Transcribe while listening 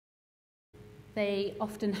They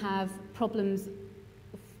often have problems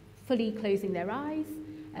fully closing their eyes.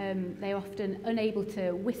 They're often unable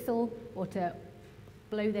to whistle or to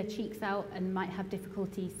blow their cheeks out and might have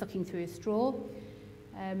difficulty sucking through a straw.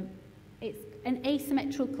 It's an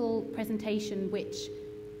asymmetrical presentation, which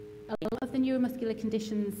a lot of the neuromuscular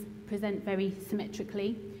conditions present very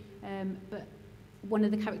symmetrically, but one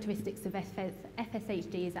of the characteristics of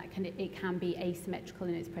FSHD is that it can be asymmetrical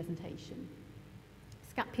in its presentation.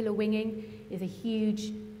 Scapular winging is a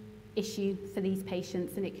huge issue for these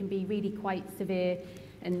patients, and it can be really quite severe.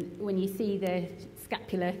 And when you see the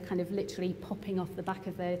scapula kind of literally popping off the back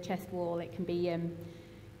of the chest wall, it can be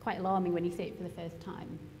quite alarming when you see it for the first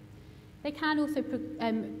time. They can also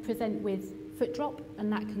present with foot drop,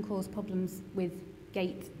 and that can cause problems with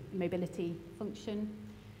gait, mobility, function.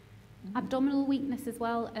 Abdominal weakness as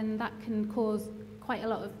well, and that can cause quite a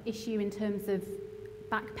lot of issue in terms of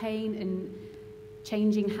back pain and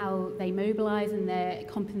changing how they mobilise and their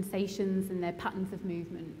compensations and their patterns of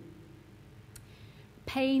movement.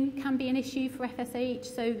 Pain can be an issue for FSH,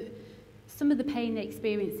 so some of the pain they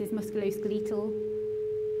experience is musculoskeletal.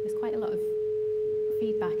 There's quite a lot of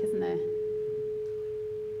feedback, isn't there?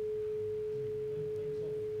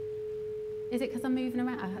 Is it because I'm moving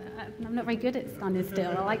around? I'm not very good at standing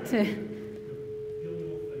still. I like to...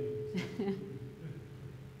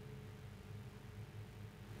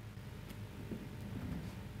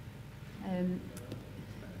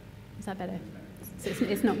 Is that better? So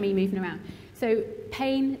it's not me moving around. So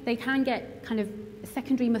pain, they can get kind of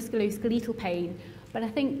secondary musculoskeletal pain, but I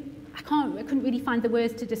couldn't really find the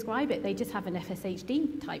words to describe it. They just have an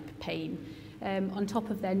FSHD type pain on top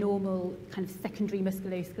of their normal kind of secondary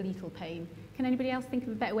musculoskeletal pain. Can anybody else think of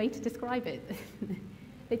a better way to describe it?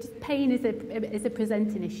 Pain is a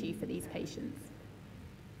presenting issue for these patients.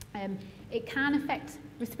 It can affect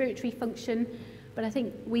respiratory function, but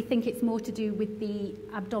we think it's more to do with the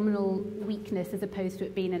abdominal weakness as opposed to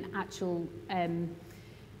it being an actual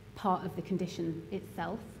part of the condition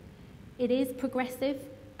itself. It is progressive,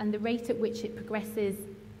 and the rate at which it progresses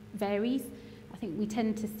varies. I think we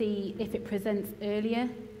tend to see if it presents earlier,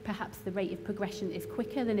 perhaps the rate of progression is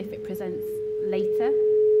quicker than if it presents later.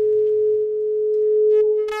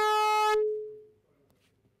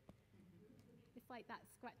 It's like that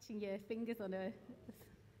scratching your fingers on a...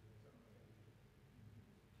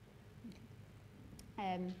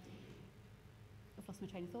 I've lost my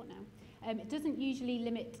train of thought now. It doesn't usually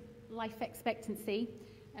limit life expectancy,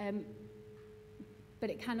 but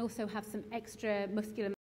it can also have some extra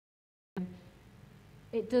muscular.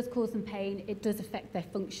 It does cause them pain. It does affect their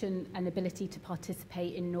function and ability to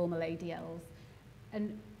participate in normal ADLs.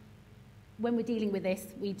 And when we're dealing with this,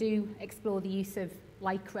 we do explore the use of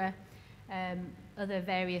lycra, other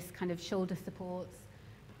various kind of shoulder supports.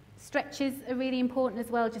 Stretches are really important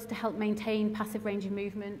as well, just to help maintain passive range of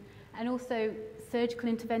movement. And also surgical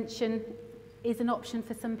intervention is an option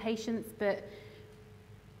for some patients, but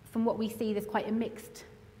from what we see, there's quite a mixed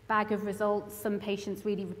bag of results. Some patients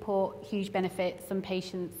really report huge benefits, some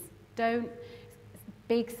patients don't.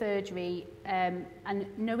 Big surgery, and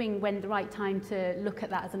knowing when the right time to look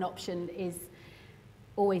at that as an option is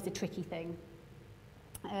always a tricky thing.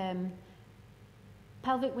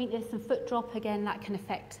 Pelvic weakness and foot drop, again, that can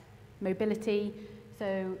affect mobility,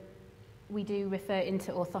 so we do refer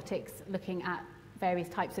into orthotics, looking at various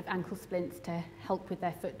types of ankle splints to help with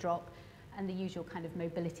their foot drop, and the usual kind of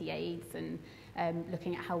mobility aids, and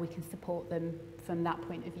looking at how we can support them from that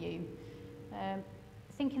point of view.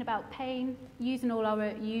 Thinking about pain, using all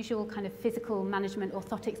our usual kind of physical management,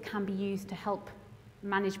 orthotics can be used to help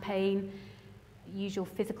manage pain. Usual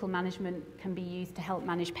physical management can be used to help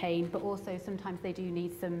manage pain, but also sometimes they do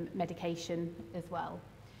need some medication as well.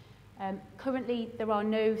 Currently, there are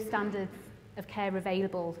no standards of care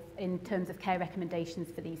available in terms of care recommendations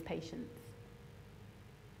for these patients.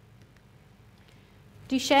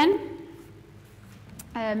 Duchenne.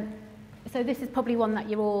 So this is probably one that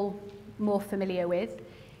you're all more familiar with.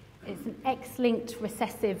 It's an X-linked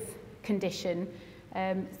recessive condition.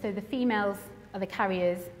 So the females are the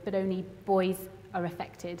carriers, but only boys are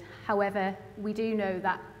affected. However, we do know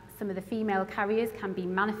that some of the female carriers can be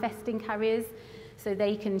manifesting carriers, so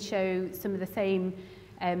they can show some of the same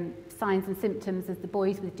signs and symptoms as the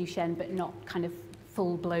boys with Duchenne, but not kind of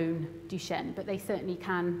full-blown Duchenne, but they certainly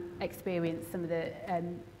can experience some of the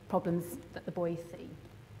problems that the boys see.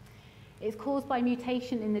 It's caused by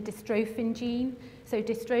mutation in the dystrophin gene. So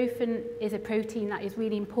dystrophin is a protein that is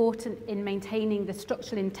really important in maintaining the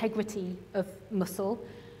structural integrity of muscle.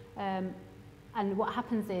 And what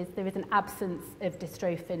happens is there is an absence of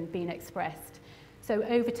dystrophin being expressed. So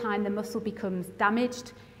over time, the muscle becomes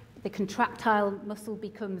damaged, the contractile muscle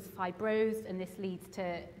becomes fibrosed, and this leads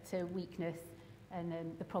to weakness and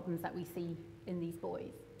the problems that we see in these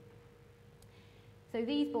boys. So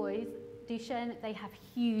these boys, Duchenne, they have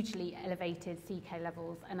hugely elevated CK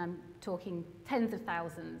levels, and I'm talking tens of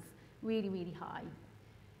thousands, really, really high.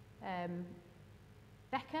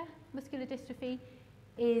 Becker muscular dystrophy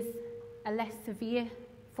is a less severe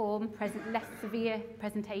form, less severe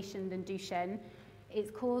presentation than Duchenne.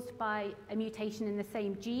 It's caused by a mutation in the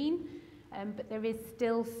same gene, but there is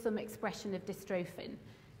still some expression of dystrophin.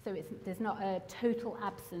 So there's not a total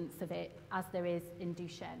absence of it as there is in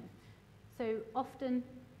Duchenne. So often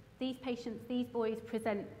these patients, these boys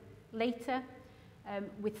present later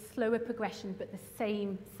with slower progression, but the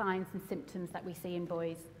same signs and symptoms that we see in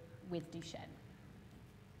boys with Duchenne.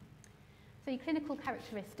 So your clinical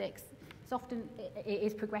characteristics, it's often, it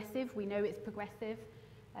is progressive. We know it's progressive.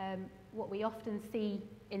 What we often see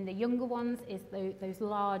in the younger ones is those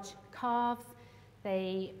large calves.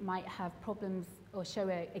 They might have problems or show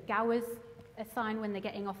a Gowers sign when they're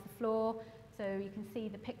getting off the floor. So you can see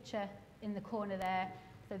the picture in the corner there.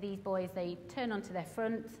 So these boys, they turn onto their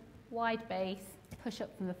front, wide base, push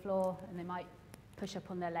up from the floor, and they might push up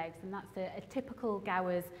on their legs. And that's a typical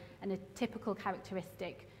Gowers and a typical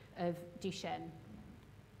characteristic of Duchenne.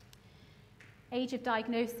 Age of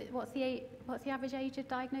diagnosis, what's the average age of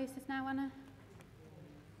diagnosis now, Anna?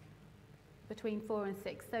 Between 4 and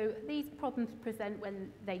 6. So these problems present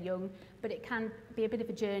when they're young, but it can be a bit of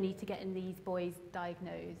a journey to getting these boys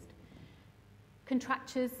diagnosed.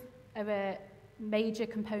 Contractures are a major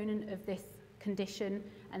component of this condition,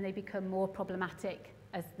 and they become more problematic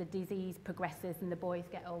as the disease progresses and the boys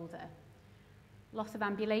get older. Loss of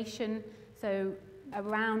ambulation, so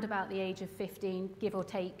around about the age of 15, give or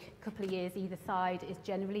take a couple of years either side, is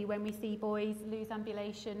generally when we see boys lose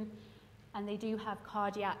ambulation, and they do have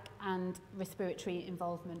cardiac and respiratory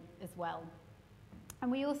involvement as well. And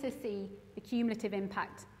we also see the cumulative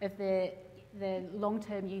impact of the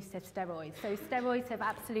long-term use of steroids. So steroids have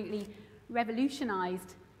absolutely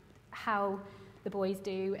revolutionized how the boys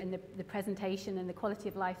do and the presentation and the quality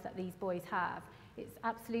of life that these boys have. It's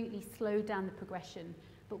absolutely slowed down the progression.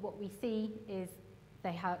 But what we see is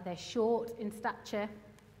they're short in stature,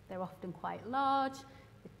 they're often quite large,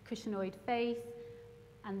 the cushingoid face,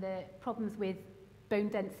 and the problems with bone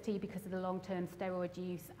density because of the long-term steroid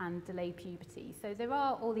use and delayed puberty. So there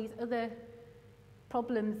are all these other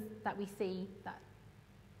problems that we see that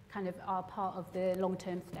kind of are part of the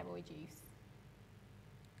long-term steroid use.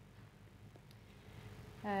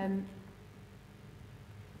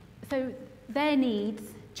 So their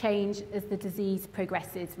needs change as the disease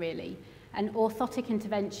progresses, really, and orthotic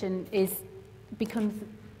intervention becomes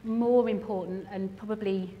more important and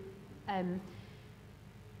probably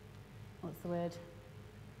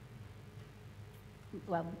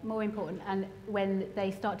more important and when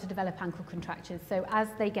they start to develop ankle contractures. So as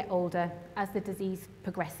they get older, as the disease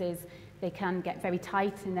progresses, they can get very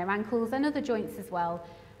tight in their ankles and other joints as well,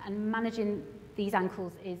 and managing these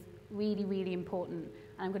ankles is really, really important.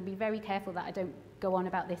 And I'm going to be very careful that I don't go on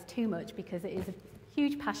about this too much because it is a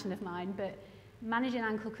huge passion of mine, but managing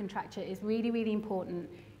ankle contracture is really, really important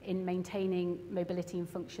in maintaining mobility and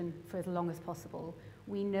function for as long as possible.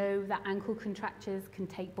 We know that ankle contractures can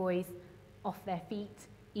take boys off their feet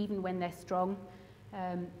even when they're strong,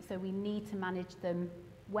 so we need to manage them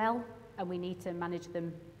well and we need to manage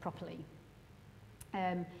them properly.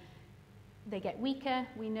 They get weaker,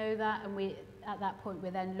 we know that, and at that point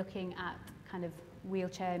we're then looking at kind of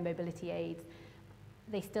wheelchair and mobility aids.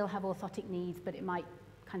 They still have orthotic needs, but it might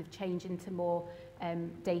kind of change into more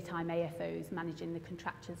daytime AFOs, managing the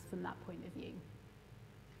contractures from that point of view.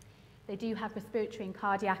 They do have respiratory and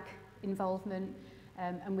cardiac involvement,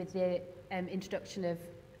 and with the introduction of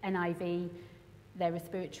NIV, their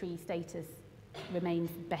respiratory status remains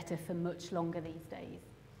better for much longer these days.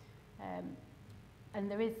 And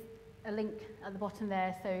there is a link at the bottom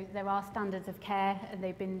there, so there are standards of care, and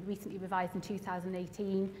they've been recently revised in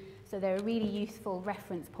 2018, so they're a really useful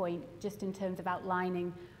reference point just in terms of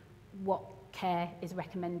outlining what care is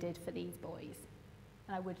recommended for these boys.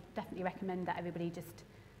 And I would definitely recommend that everybody just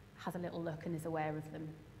has a little look and is aware of them.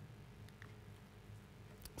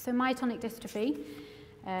 So myotonic dystrophy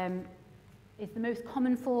is the most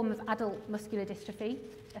common form of adult muscular dystrophy,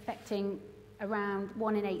 affecting around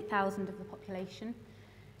 1 in 8,000 of the population.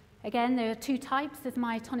 Again, there are two types. There's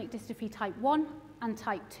myotonic dystrophy type 1 and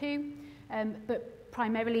type 2, but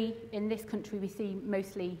primarily in this country we see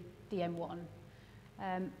mostly DM1.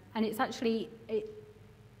 And it's actually,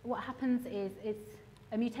 what happens is it's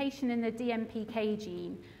a mutation in the DMPK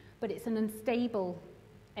gene, but it's an unstable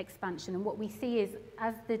expansion. And what we see is,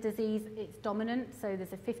 as the disease, it's dominant, so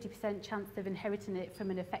there's a 50% chance of inheriting it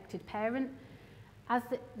from an affected parent. As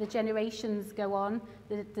the generations go on,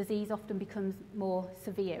 the disease often becomes more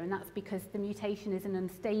severe, and that's because the mutation is an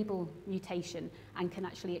unstable mutation and can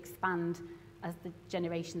actually expand as the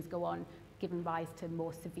generations go on, giving rise to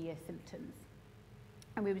more severe symptoms.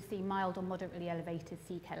 And we would see mild or moderately elevated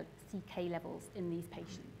CK levels in these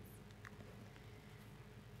patients.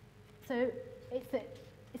 So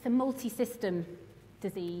it's a multi-system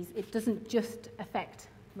disease. It doesn't just affect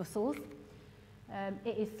muscles.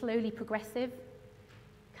 It is slowly progressive.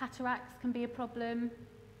 Cataracts can be a problem.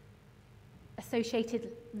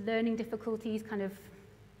 Associated learning difficulties, kind of,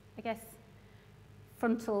 I guess,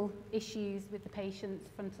 frontal issues with the patients,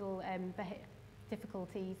 frontal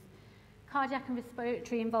difficulties. Cardiac and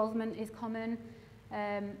respiratory involvement is common.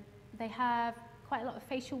 They have quite a lot of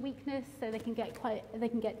facial weakness, so they can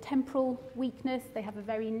get temporal weakness. They have a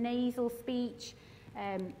very nasal speech.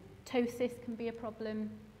 Ptosis can be a problem.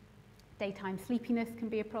 Daytime sleepiness can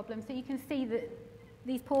be a problem. So you can see that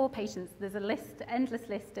these poor patients, there's a endless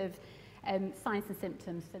list of signs and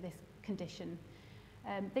symptoms for this condition.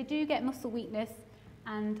 They do get muscle weakness,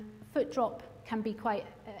 and foot drop can be quite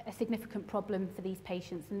a significant problem for these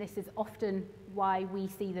patients, and this is often why we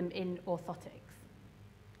see them in orthotics.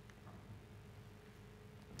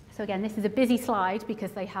 So again, this is a busy slide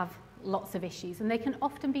because they have lots of issues, and they can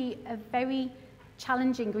often be a very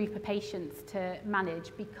challenging group of patients to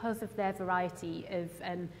manage because of their variety of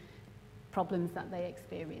problems that they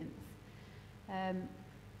experience.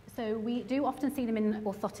 So we do often see them in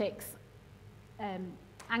orthotics,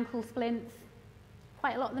 ankle splints.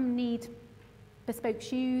 Quite a lot of them need bespoke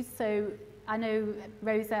shoes. So I know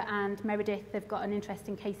Rosa and Meredith have got an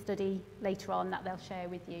interesting case study later on that they'll share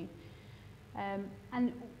with you.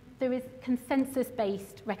 And there is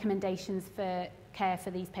consensus-based recommendations for care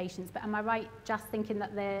for these patients, but am I right just thinking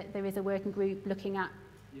that there is a working group looking at?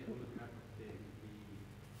 Yeah, we're looking at the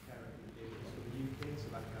care recommendations for the UK, so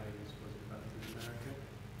that guide was developed in America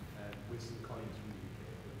with some colleagues from the UK,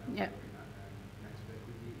 but now we're looking at an expert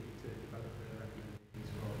with the EU to develop the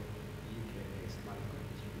recommendations for the UK-based medical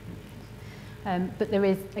distributions. But there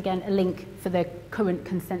is, again, a link for the current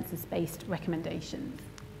consensus-based recommendations.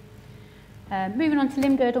 Moving on to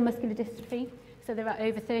limb-girdle muscular dystrophy. So there are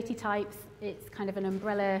over 30 types. It's kind of an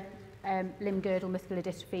umbrella limb-girdle muscular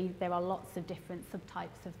dystrophy. There are lots of different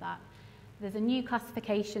subtypes of that. There's a new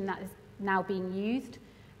classification that is now being used.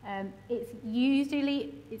 It's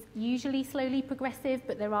usually slowly progressive,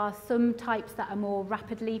 but there are some types that are more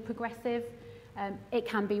rapidly progressive. It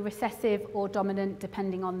can be recessive or dominant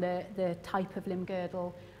depending on the type of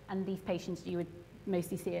limb-girdle, and these patients you would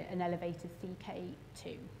mostly see an elevated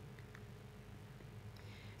CK2.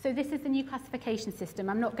 So this is the new classification system.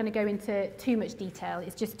 I'm not going to go into too much detail.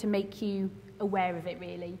 It's just to make you aware of it,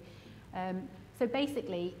 really. So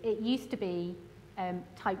basically, it used to be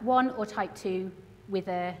type 1 or type 2 with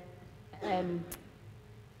a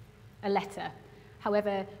letter.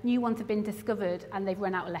 However, new ones have been discovered and they've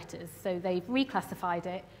run out of letters. So they've reclassified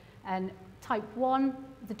it. And type 1,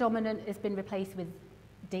 the dominant, has been replaced with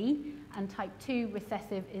D. And type 2,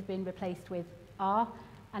 recessive, has been replaced with R.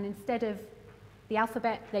 And instead of the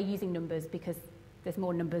alphabet, they're using numbers because there's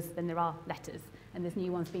more numbers than there are letters, and there's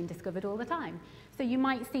new ones being discovered all the time. So you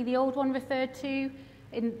might see the old one referred to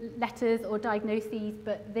in letters or diagnoses,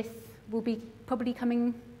 but this will be probably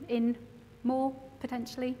coming in more,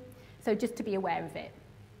 potentially. So just to be aware of it.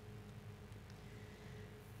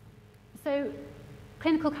 So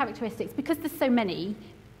clinical characteristics, because there's so many,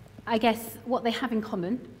 I guess what they have in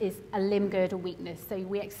common is a limb-girdle weakness. So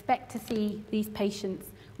we expect to see these patients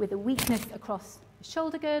with a weakness across the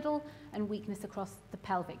shoulder girdle and weakness across the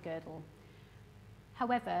pelvic girdle.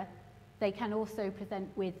 However, they can also present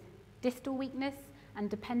with distal weakness, and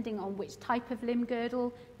depending on which type of limb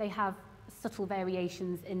girdle, they have subtle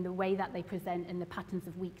variations in the way that they present and the patterns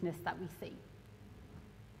of weakness that we see.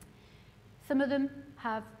 Some of them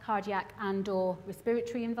have cardiac and/or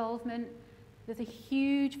respiratory involvement. There's a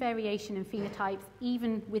huge variation in phenotypes,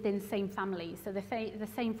 even within the same family. So the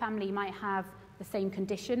same family might have the same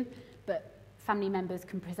condition, but family members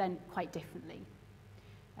can present quite differently.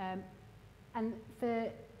 And for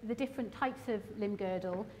the different types of limb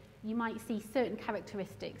girdle, you might see certain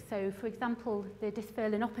characteristics. So, for example, the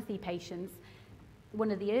dysferlinopathy patients,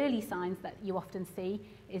 one of the early signs that you often see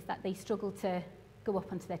is that they struggle to go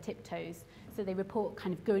up onto their tiptoes. So they report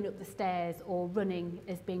kind of going up the stairs or running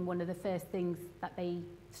as being one of the first things that they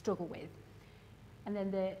struggle with. And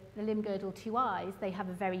then the limb girdle 2Is, they have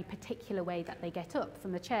a very particular way that they get up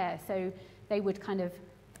from the chair. So they would kind of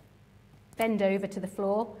bend over to the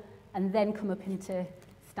floor and then come up into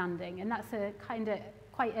standing, and that's a kind of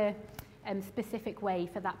quite a specific way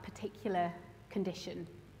for that particular condition.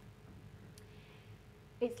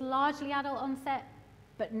 It's largely adult onset,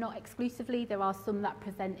 but not exclusively. There are some that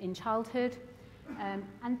present in childhood.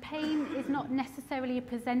 And pain is not necessarily a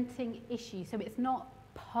presenting issue, so it's not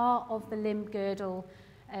part of the limb girdle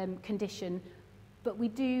condition, but we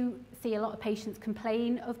do see a lot of patients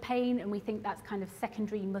complain of pain, and we think that's kind of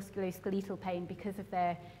secondary musculoskeletal pain because of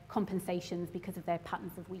their compensations, because of their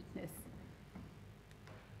patterns of weakness.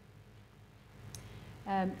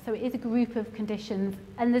 So it is a group of conditions,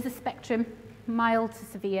 and there's a spectrum, mild to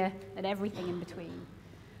severe, and everything in between.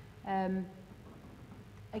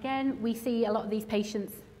 Again, we see a lot of these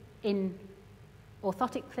patients in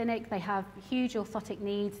orthotic clinic. They have huge orthotic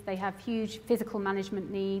needs, they have huge physical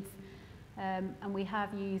management needs, and we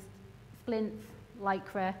have used splints,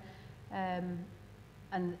 lycra,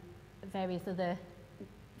 and various other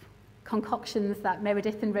concoctions that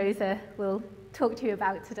Meredith and Rosa will talk to you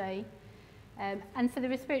about today. And for the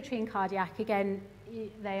respiratory and cardiac, again,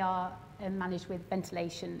 they are managed with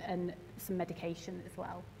ventilation and some medication as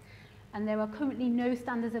well. And there are currently no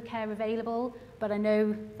standards of care available, but I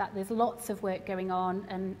know that there's lots of work going on,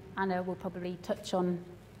 and Anna will probably touch on,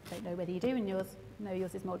 I don't know whether you do, and yours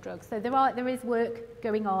is more drugs. So there is work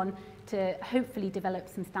going on to hopefully develop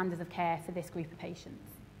some standards of care for this group of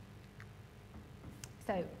patients.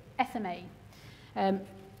 So, SMA.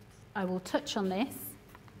 I will touch on this.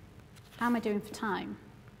 How am I doing for time?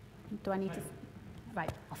 Do I need to?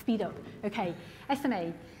 Right, I'll speed up. Okay,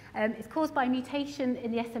 SMA. It's caused by a mutation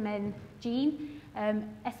in the SMN gene.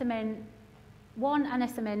 SMN1 and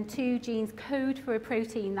SMN2 genes code for a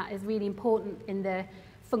protein that is really important in the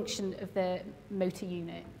function of the motor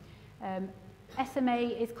unit. SMA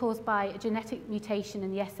is caused by a genetic mutation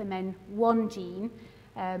in the SMN1 gene,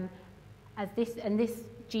 and this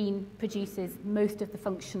gene produces most of the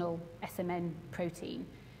functional SMN protein.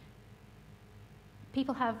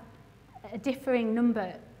 People have a differing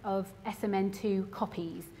number of SMN2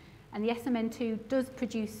 copies, and the SMN2 does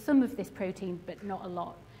produce some of this protein, but not a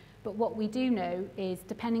lot. But what we do know is,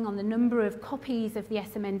 depending on the number of copies of the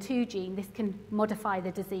SMN2 gene, this can modify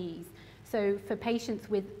the disease. So for patients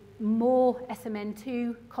with more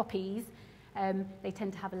SMN2 copies, they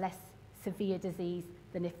tend to have a less severe disease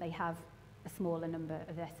than if they have a smaller number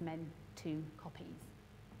of SMN2 copies.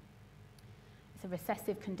 It's a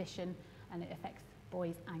recessive condition, and it affects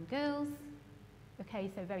boys and girls. Okay,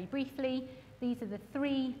 so very briefly, these are the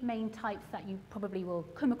three main types that you probably will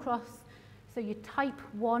come across. So your type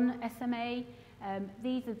 1 SMA,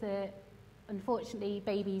 these are the, unfortunately,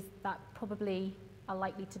 babies that probably are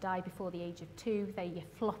likely to die before the age of 2. They're your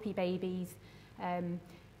floppy babies,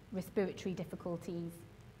 respiratory difficulties,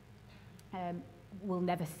 will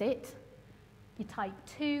never sit. Your type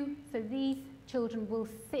 2, so these children will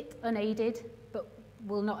sit unaided, but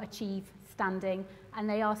will not achieve standing, and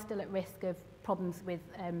they are still at risk of problems with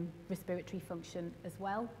respiratory function as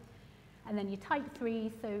well. And then your type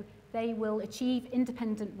 3, so they will achieve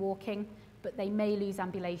independent walking, but they may lose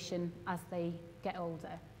ambulation as they get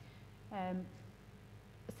older.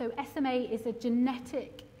 So SMA is a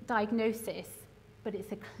genetic diagnosis, but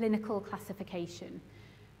it's a clinical classification.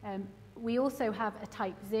 We also have a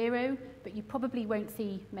type 0, but you probably won't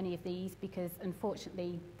see many of these because,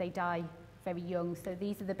 unfortunately, they die very young. So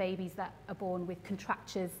these are the babies that are born with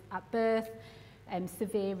contractures at birth,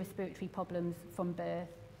 severe respiratory problems from birth.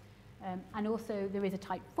 And also there is a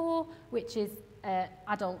type 4, which is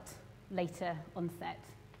adult later onset.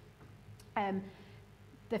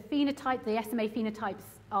 The phenotype, the SMA phenotypes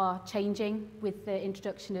are changing with the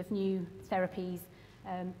introduction of new therapies.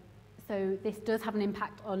 So this does have an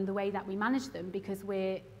impact on the way that we manage them because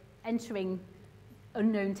we're entering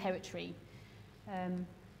unknown territory.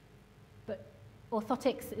 But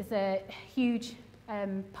orthotics is a huge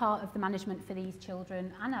part of the management for these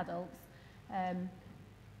children and adults.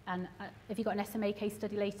 And if you've got an SMA case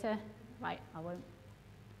study later, right,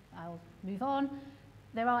 I'll move on.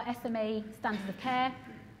 There are SMA standards of care,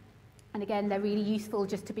 and again, they're really useful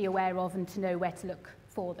just to be aware of and to know where to look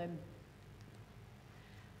for them.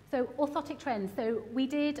 So orthotic trends. So we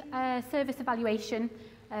did a service evaluation.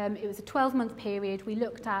 It was a 12-month period. We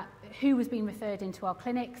looked at who was being referred into our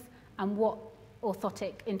clinics and what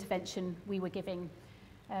orthotic intervention we were giving.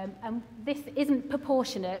 And this isn't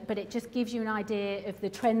proportionate, but it just gives you an idea of the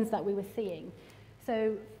trends that we were seeing.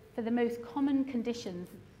 So for the most common conditions,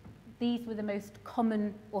 these were the most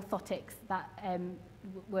common orthotics that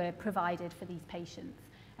were provided for these patients.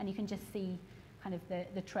 And you can just see kind of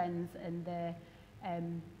the trends and the,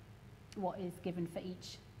 what is given for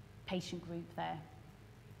each patient group there.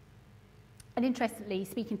 And interestingly,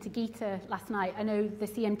 speaking to Geeta last night, I know the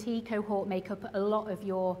CMT cohort make up a lot of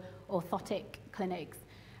your orthotic clinics.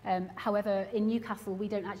 However, in Newcastle, we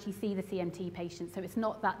don't actually see the CMT patients, so it's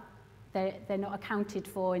not that they're not accounted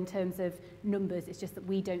for in terms of numbers, it's just that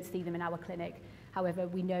we don't see them in our clinic. However,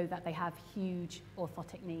 we know that they have huge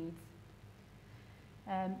orthotic needs.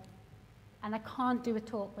 And I can't do a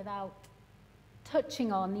talk without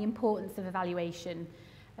touching on the importance of evaluation.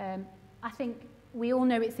 I think we all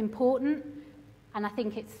know it's important, and I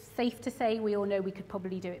think it's safe to say we all know we could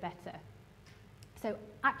probably do it better. So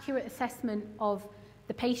accurate assessment of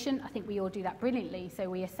the patient, I think we all do that brilliantly. So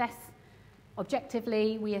we assess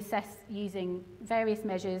objectively, we assess using various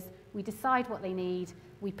measures, we decide what they need,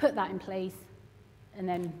 we put that in place, and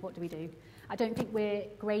then what do? I don't think we're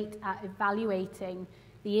great at evaluating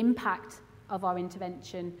the impact of our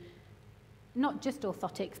intervention, not just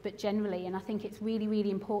orthotics, but generally, and I think it's really,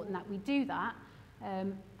 really important that we do that.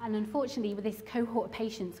 And unfortunately, with this cohort of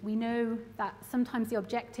patients, we know that sometimes the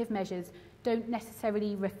objective measures don't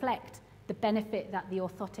necessarily reflect the benefit that the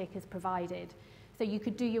orthotic has provided. So you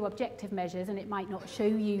could do your objective measures and it might not show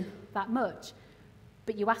you that much,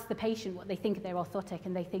 but you ask the patient what they think of their orthotic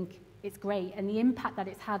and they think it's great, and the impact that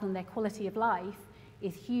it's had on their quality of life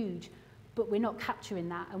is huge, but we're not capturing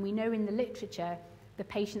that. And we know in the literature the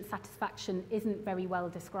patient satisfaction isn't very well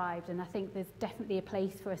described, and I think there's definitely a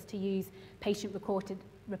place for us to use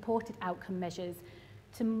patient-reported outcome measures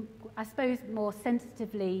to, I suppose, more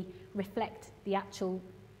sensitively reflect the actual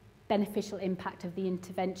beneficial impact of the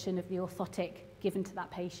intervention of the orthotic given to that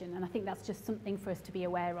patient. And I think that's just something for us to be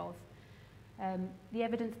aware of. The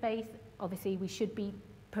evidence base, obviously we should be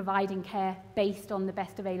providing care based on the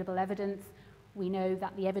best available evidence. We know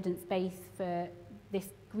that the evidence base for this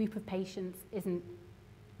group of patients isn't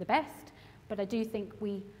the best, but I do think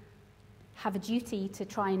we have a duty to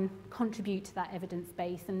try and contribute to that evidence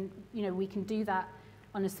base, and we can do that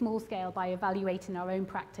on a small scale by evaluating our own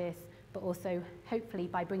practice, but also hopefully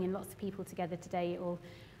by bringing lots of people together today. It will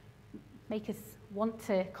make us want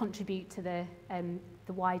to contribute to the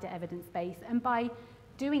wider evidence base, and by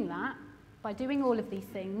doing that, by doing all of these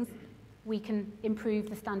things, we can improve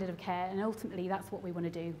the standard of care, and ultimately that's what we want to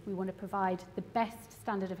do. We want to provide the best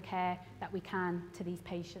standard of care that we can to these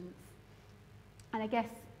patients. And I guess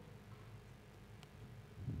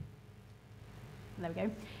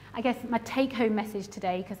my take-home message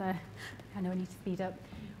today, because I know I need to speed up,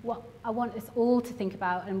 what I want us all to think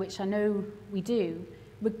about, and which I know we do,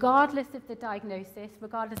 regardless of the diagnosis,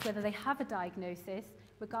 regardless whether they have a diagnosis,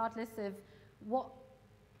 regardless of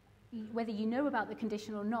whether you know about the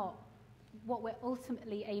condition or not, what we're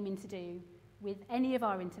ultimately aiming to do with any of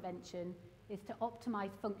our intervention is to optimize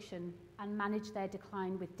function and manage their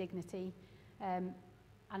decline with dignity. And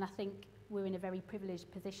I think we're in a very privileged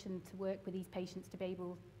position to work with these patients to be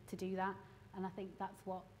able to do that. And I think that's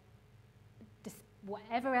what,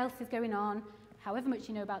 whatever else is going on, however much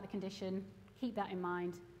you know about the condition, keep that in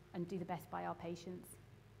mind and do the best by our patients.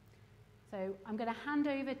 So I'm going to hand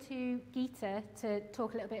over to Geeta to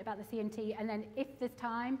talk a little bit about the CMT, and then if there's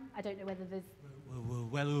time, I don't know whether there's... We're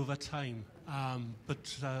well over time,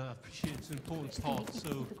 but I appreciate it's an important part, so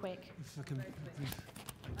super quick. If I can...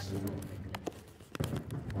 Thanks.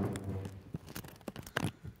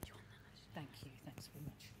 Thank you, thanks very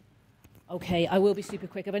much. Okay, I will be super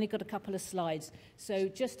quick. I've only got a couple of slides. So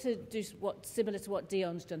just to do similar to what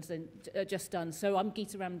Dion's just done. So I'm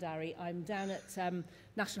Geeta Ramdari. I'm down at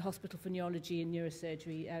National Hospital for Neurology and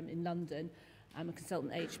Neurosurgery in London. I'm a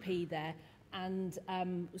consultant HP there. And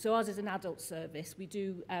so ours is an adult service. We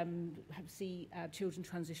do see children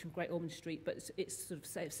transition from Great Ormond Street, but it's sort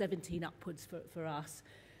of 17 upwards for us.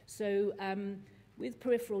 So with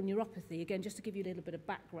peripheral neuropathy, again, just to give you a little bit of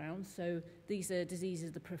background, so these are diseases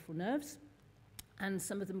of the peripheral nerves, and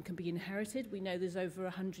some of them can be inherited. We know there's over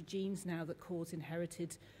 100 genes now that cause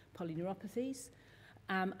inherited polyneuropathies,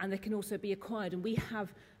 and they can also be acquired. And we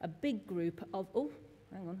have a big group of... Oh,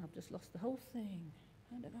 hang on, I've just lost the whole thing.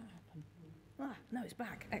 How did that happen? No, it's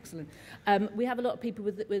back. Excellent. We have a lot of people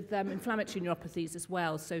with inflammatory neuropathies as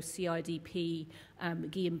well, so CIDP,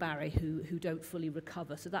 Guillain-Barré, who don't fully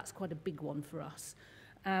recover. So that's quite a big one for us.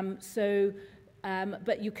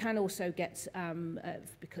 But you can also get,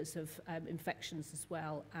 because of infections as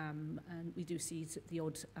well, and we do see the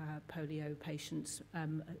odd polio patients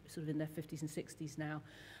sort of in their 50s and 60s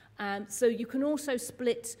now. So you can also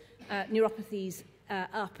split neuropathies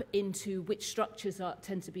up into which structures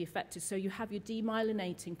tend to be affected. So you have your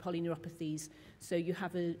demyelinating polyneuropathies, so you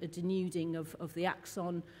have a denuding of the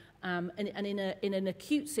axon, and in an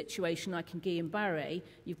acute situation like in Guillain-Barré,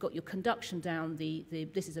 you've got your conduction down,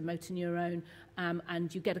 this is a motor neuron,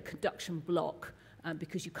 and you get a conduction block,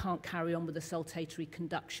 because you can't carry on with the saltatory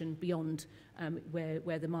conduction beyond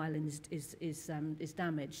where the myelin is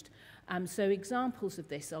damaged. So examples of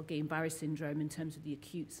this are Guillain-Barré syndrome in terms of the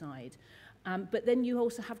acute side. But then you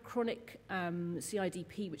also have chronic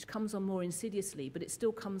CIDP, which comes on more insidiously, but it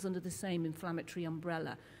still comes under the same inflammatory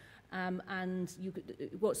umbrella. And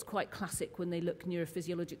what's quite classic when they look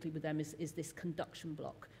neurophysiologically with them is this conduction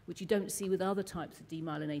block, which you don't see with other types of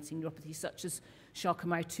demyelinating neuropathy, such as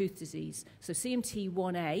Charcot-Marie-Tooth disease. So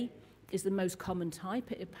CMT1A is the most common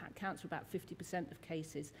type. It accounts for about 50% of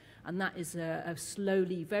cases, and that is a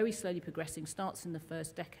very slowly progressing, starts in the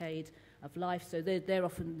first decade of life. So they're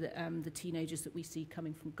often the teenagers that we see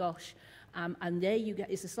coming from GOSH. And there you get,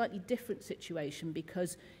 it's a slightly different situation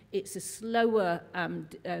because it's a slower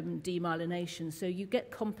demyelination, so you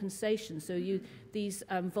get compensation. So these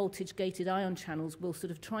voltage-gated ion channels will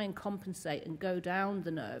sort of try and compensate and go down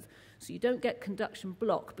the nerve. So you don't get conduction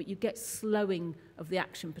block, but you get slowing of the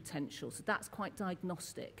action potential. So that's quite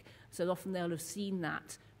diagnostic. So often they'll have seen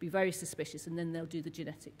that, be very suspicious, and then they'll do the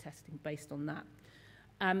genetic testing based on that.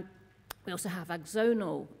 We also have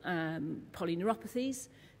axonal polyneuropathies.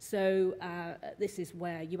 So this is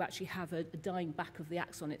where you actually have a dying back of the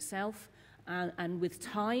axon itself. And with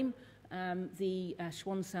time, the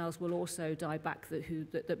Schwann cells will also die back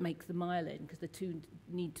that make the myelin, because the two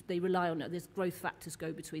they rely on it. There's growth factors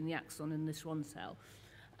go between the axon and the Schwann cell.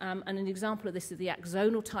 And an example of this is the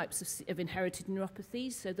axonal types of inherited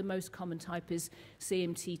neuropathies. So the most common type is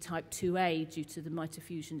CMT type 2A due to the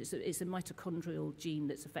mitofusion. It's a mitochondrial gene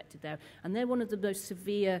that's affected there. And they're one of the most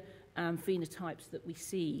severe phenotypes that we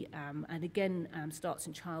see. And again, starts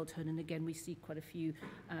in childhood. And again, we see quite a few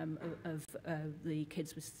of the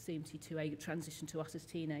kids with CMT2A transition to us as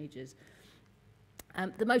teenagers.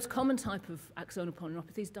 The most common type of axonal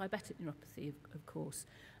polyneuropathy is diabetic neuropathy, of course.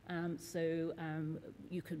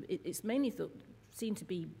 It's mainly seen to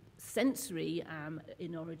be sensory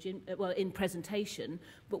in origin, in presentation,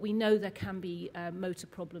 but we know there can be motor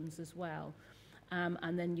problems as well.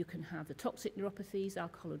 And then you can have the toxic neuropathies,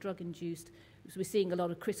 alcohol or drug-induced. So we're seeing a lot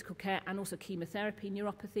of critical care and also chemotherapy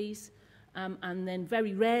neuropathies. And then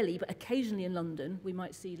very rarely, but occasionally in London, we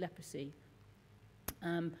might see leprosy.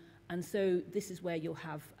 And so this is where you'll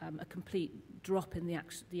have a complete drop in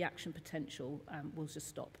the action potential will just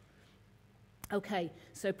stop. Okay,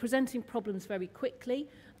 so presenting problems very quickly.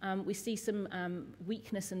 We see some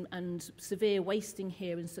weakness and severe wasting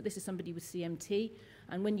here. And so this is somebody with CMT.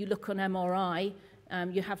 And when you look on MRI,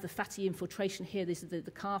 you have the fatty infiltration here. These are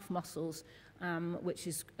the calf muscles, which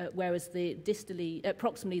is, whereas the distally,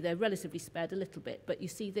 proximally, they're relatively spared a little bit. But you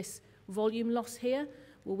see this volume loss here.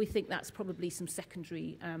 Well, we think that's probably some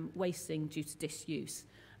secondary wasting due to disuse.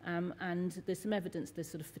 And there's some evidence there's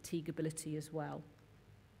sort of fatigability as well.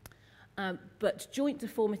 But joint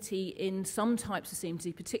deformity in some types of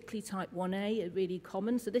CMT, particularly type 1A, are really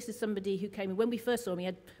common. So this is somebody who came in, when we first saw him, he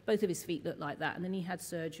had both of his feet looked like that, and then he had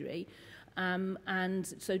surgery. And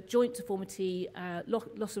so joint deformity,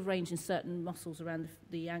 loss of range in certain muscles around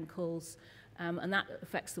the ankles, and that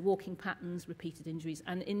affects the walking patterns, repeated injuries.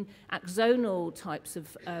 And in axonal types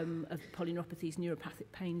of polyneuropathies,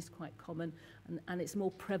 neuropathic pain is quite common, and it's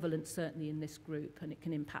more prevalent certainly in this group, and it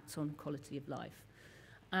can impact on quality of life.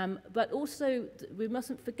 But also, we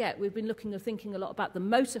mustn't forget, we've been thinking a lot about the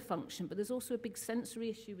motor function, but there's also a big sensory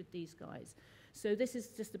issue with these guys. So this is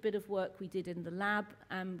just a bit of work we did in the lab.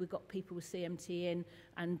 We got people with CMT in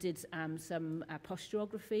and did some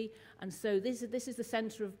posturography. And so this is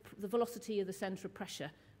the velocity of the center of pressure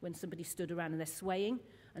when somebody stood around and they're swaying.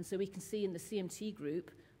 And so we can see in the CMT group,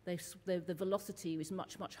 the velocity is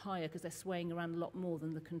much, much higher because they're swaying around a lot more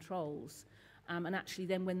than the controls. And actually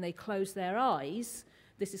then when they close their eyes,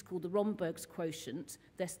 this is called the Romberg's quotient,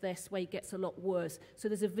 their sway gets a lot worse. So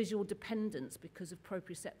there's a visual dependence because of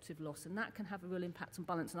proprioceptive loss, and that can have a real impact on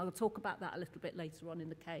balance. And I'll talk about that a little bit later on in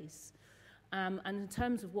the case. And in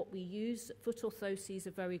terms of what we use, foot orthoses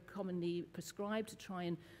are very commonly prescribed to try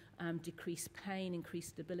and decrease pain, increase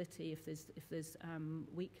stability if there's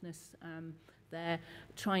weakness there.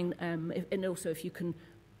 And also if you can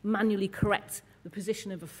manually correct the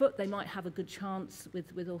position of a foot, they might have a good chance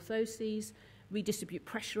with orthoses. Redistribute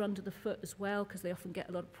pressure under the foot as well, because they often get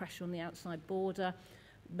a lot of pressure on the outside border.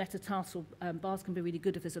 Metatarsal bars can be really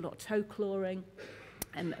good if there's a lot of toe clawing,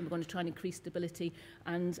 and we're going to try and increase stability.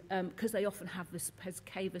 And because they often have this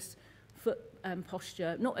cavus foot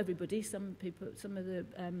posture, not everybody, some of the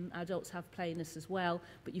adults have plainess as well,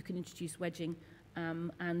 but you can introduce wedging.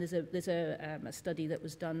 And there's a study that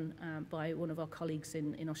was done by one of our colleagues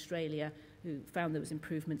in Australia who found there was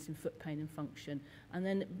improvements in foot pain and function. And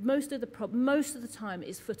then most of the time it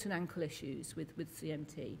is foot and ankle issues with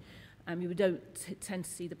CMT. we don't tend to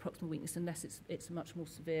see the proximal weakness unless it's a much more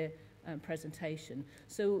severe presentation.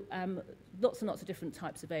 So lots and lots of different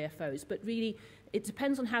types of AFOs, but really it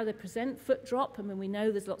depends on how they present. Foot drop, I mean, we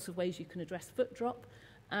know there's lots of ways you can address foot drop,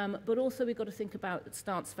 but also we've got to think about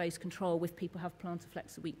stance phase control with people who have plantar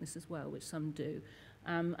flexor weakness as well, which some do.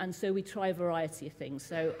 And so we try a variety of things.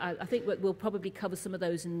 So I think we'll probably cover some of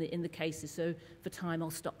those in the cases. So for time, I'll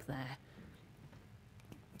stop there.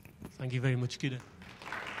 Thank you very much, Gita.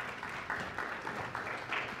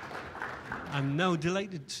 I'm now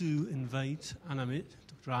delighted to invite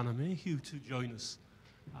Dr. Anna Mayhew to join us.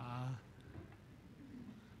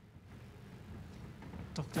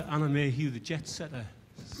 Dr. Anna Mayhew, the jet setter,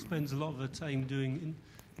 spends a lot of her time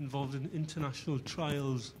involved in international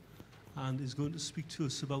trials and is going to speak to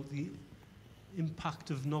us about the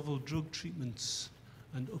impact of novel drug treatments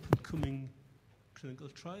and up-and-coming clinical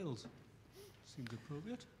trials. Seems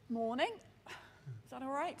appropriate. Morning. Is that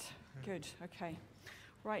all right? Good. Okay.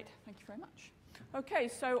 Right. Thank you very much. Okay,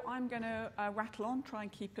 so I'm going to rattle on, try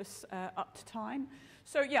and keep us up to time.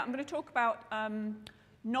 So yeah, I'm going to talk about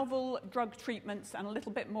novel drug treatments and a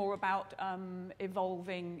little bit more about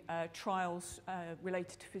evolving trials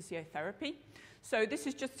related to physiotherapy. So this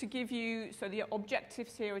is just to give you, so the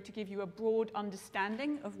objectives here are to give you a broad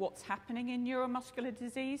understanding of what's happening in neuromuscular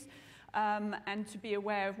disease and to be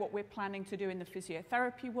aware of what we're planning to do in the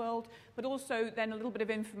physiotherapy world, but also then a little bit of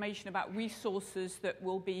information about resources that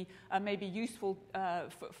will be maybe useful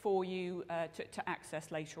for you to access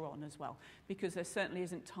later on as well, because there certainly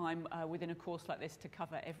isn't time within a course like this to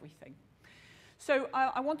cover everything. So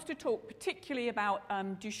I wanted to talk particularly about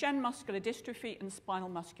Duchenne muscular dystrophy and spinal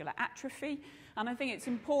muscular atrophy. And I think it's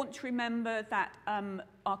important to remember that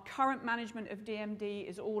our current management of DMD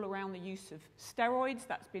is all around the use of steroids.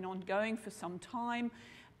 That's been ongoing for some time.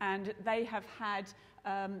 And they have had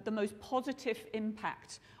the most positive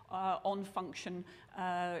impact on function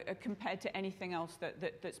compared to anything else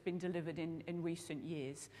that's been delivered in recent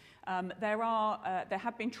years. There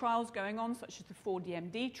have been trials going on, such as the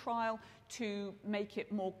 4DMD trial, to make it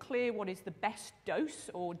more clear what is the best dose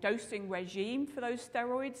or dosing regime for those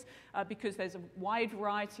steroids, because there's a wide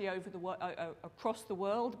variety across the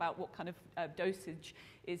world about what kind of dosage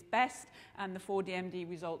is best, and the 4DMD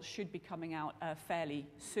results should be coming out fairly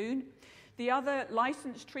soon. The other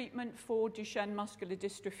licensed treatment for Duchenne muscular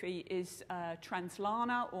dystrophy is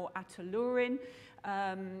Translarna or Atalurin.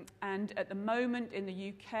 And at the moment in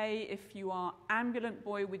the UK, if you are ambulant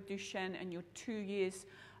boy with Duchenne and you're 2 years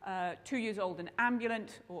old and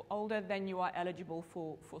ambulant or older, then you are eligible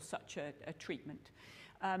for such a treatment.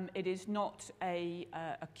 It is not a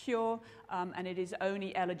cure, and it is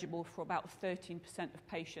only eligible for about 13% of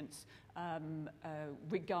patients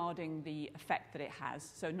regarding the effect that it has.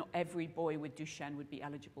 So not every boy with Duchenne would be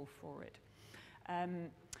eligible for it.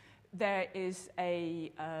 There is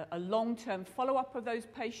a long-term follow-up of those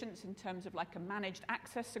patients in terms of like a managed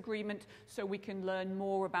access agreement, so we can learn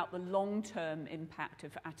more about the long-term impact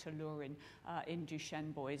of Atalurin in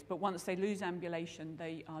Duchenne boys. But once they lose ambulation,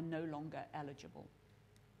 they are no longer eligible.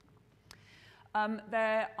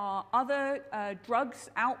 There are other drugs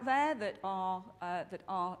out there that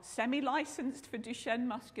are semi-licensed for Duchenne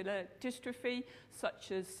muscular dystrophy,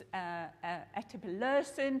 such as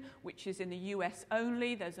eteplirsen, which is in the US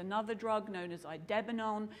only. There's another drug known as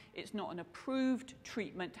idebenone. It's not an approved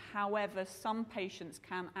treatment. However, some patients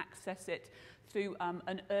can access it through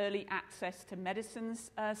an early access to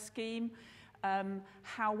medicines scheme.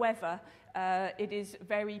 However, it is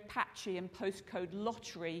very patchy and postcode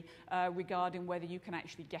lottery regarding whether you can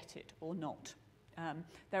actually get it or not.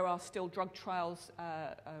 There are still drug trials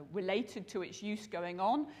related to its use going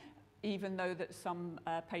on, even though that some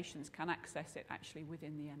patients can access it actually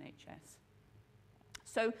within the NHS.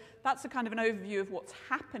 So that's a kind of an overview of what's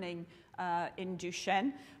happening in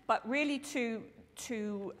Duchenne, but really to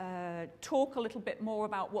talk a little bit more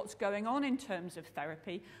about what's going on in terms of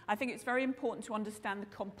therapy, I think it's very important to understand the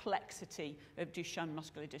complexity of Duchenne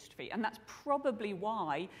muscular dystrophy, and that's probably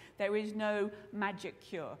why there is no magic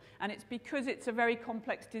cure. And it's because it's a very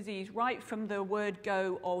complex disease right from the word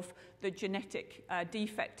go of the genetic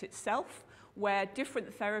defect itself, where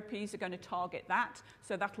different therapies are going to target that.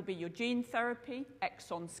 So that'll be your gene therapy,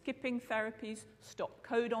 exon skipping therapies, stop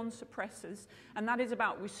codon suppressors, and that is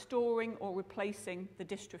about restoring or replacing the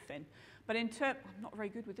dystrophin. But I'm not very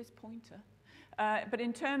good with this pointer. But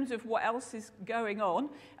in terms of what else is going on,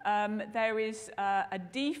 there is a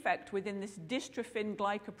defect within this dystrophin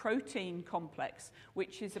glycoprotein complex,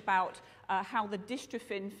 which is about how the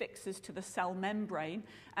dystrophin fixes to the cell membrane.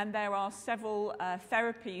 And there are several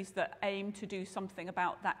therapies that aim to do something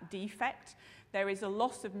about that defect. There is a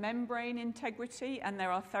loss of membrane integrity, and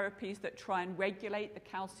there are therapies that try and regulate the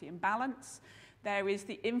calcium balance. There is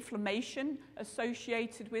the inflammation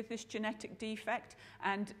associated with this genetic defect,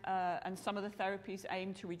 and some of the therapies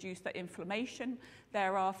aim to reduce that inflammation.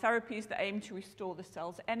 There are therapies that aim to restore the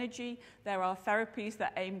cell's energy. There are therapies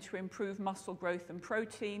that aim to improve muscle growth and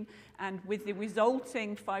protein. And with the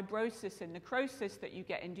resulting fibrosis and necrosis that you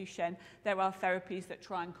get in Duchenne, there are therapies that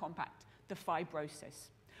try and combat the fibrosis,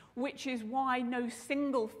 which is why no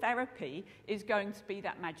single therapy is going to be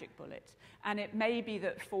that magic bullet. And it may be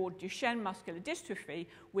that for Duchenne muscular dystrophy,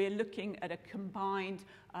 we're looking at a combined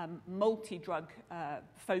multi-drug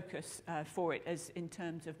focus for it as in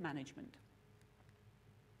terms of management.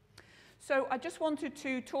 So I just wanted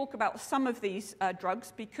to talk about some of these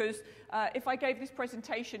drugs, because if I gave this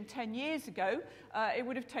presentation 10 years ago, it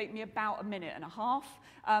would have taken me about 1.5 minutes.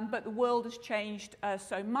 But the world has changed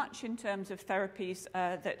so much in terms of therapies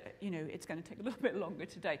that, you know, it's going to take a little bit longer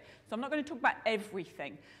today. So I'm not going to talk about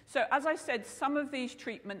everything. So as I said, some of these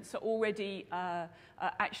treatments are already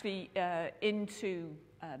actually into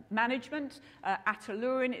management.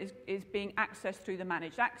 Atalurin is being accessed through the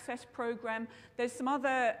Managed Access Program. There's some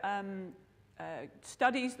other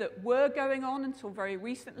studies that were going on until very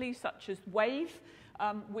recently, such as WAVE,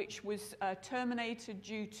 which was terminated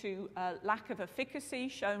due to lack of efficacy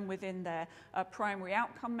shown within their primary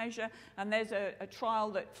outcome measure. And there's a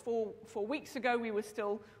trial that 4 weeks ago we were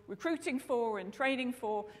still recruiting for and training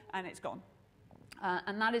for, and it's gone.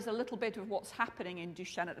 And that is a little bit of what's happening in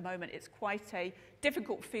Duchenne at the moment. It's quite a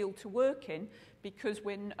difficult field to work in, because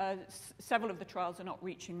when several of the trials are not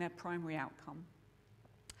reaching their primary outcome.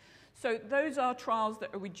 So those are trials that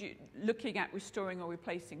are looking at restoring or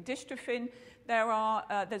replacing dystrophin.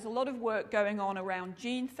 There's a lot of work going on around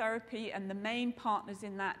gene therapy, and the main partners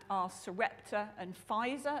in that are Sarepta and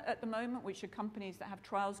Pfizer at the moment, which are companies that have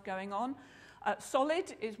trials going on.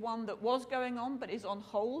 Solid is one that was going on but is on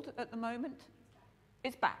hold at the moment.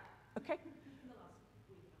 It's back, okay?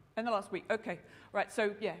 In the last week, okay. Right,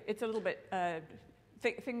 so yeah, it's a little bit,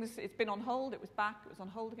 it's been on hold, it was back, it was on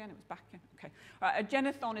hold again, it was back again, okay. Right,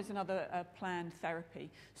 Genethon is another planned therapy.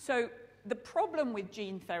 So the problem with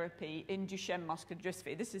gene therapy in Duchenne muscular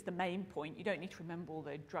dystrophy, this is the main point, you don't need to remember all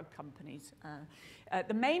the drug companies.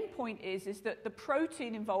 The main point is that the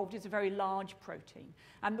protein involved is a very large protein.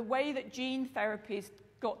 And the way that gene therapies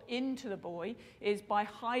got into the boy is by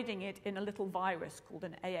hiding it in a little virus called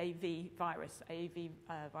an AAV virus,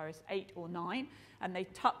 virus 8 or 9, and they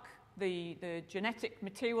tuck the genetic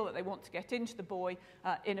material that they want to get into the boy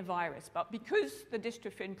in a virus. But because the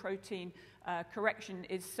dystrophin protein correction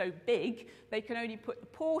is so big, they can only put a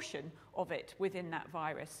portion of it within that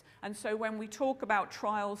virus. And so when we talk about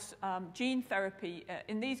trials, gene therapy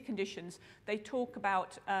in these conditions, they talk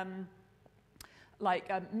about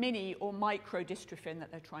like mini or micro dystrophin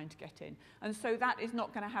that they're trying to get in. And so that is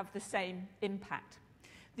not going to have the same impact.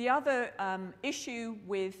 The other issue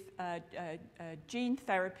with gene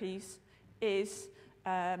therapies is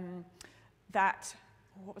that,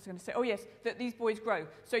 what was I going to say? Oh, yes, that these boys grow.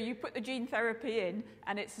 So you put the gene therapy in,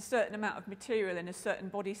 and it's a certain amount of material in a certain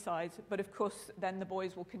body size, but of course, then the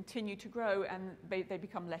boys will continue to grow, and they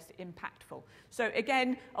become less impactful. So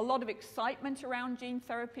again, a lot of excitement around gene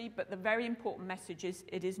therapy, but the very important message is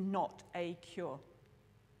it is not a cure.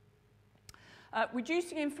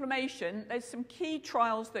 Reducing inflammation, there's some key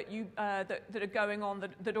trials that are going on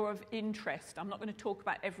that are of interest. I'm not going to talk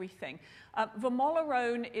about everything.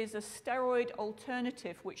 Vamorolone is a steroid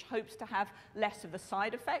alternative which hopes to have less of the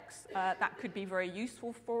side effects. That could be very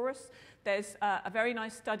useful for us. There's a very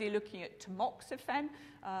nice study looking at tamoxifen,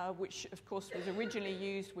 which of course was originally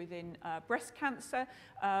used within breast cancer,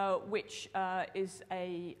 which is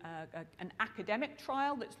an academic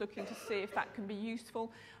trial that's looking to see if that can be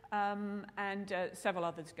useful. And several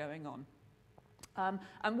others going on.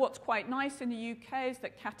 And what's quite nice in the UK is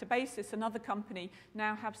that Catabasis, another company,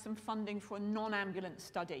 now have some funding for a non-ambulant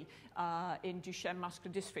study in Duchenne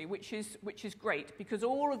muscular dystrophy, which is great, because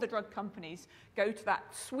all of the drug companies go to that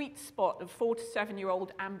sweet spot of 4 to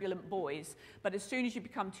 7-year-old ambulant boys, but as soon as you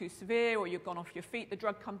become too severe or you've gone off your feet, the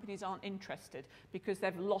drug companies aren't interested because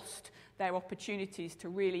they've lost their opportunities to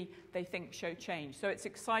really, they think, show change. So it's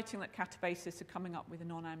exciting that Catabasis are coming up with a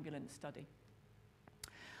non-ambulant study.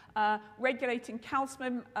 Regulating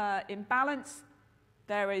calcium imbalance,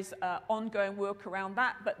 There is ongoing work around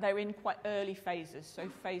that, but they're in quite early phases, so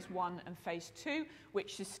phase 1 and phase 2,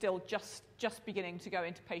 which is still just beginning to go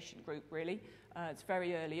into patient group, really. It's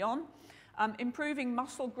very early on. Improving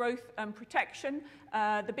muscle growth and protection.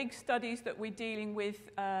 The big studies that we're dealing with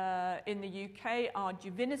in the UK are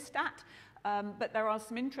duvinostat, but there are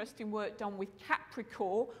some interesting work done with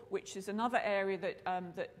Capricor, which is another area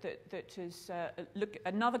that is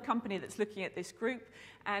another company that's looking at this group,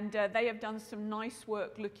 and they have done some nice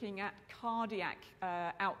work looking at cardiac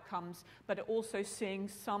outcomes, but are also seeing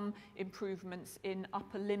some improvements in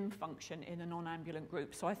upper limb function in a non-ambulant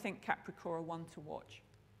group. So I think Capricor are one to watch.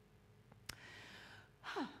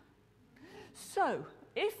 So,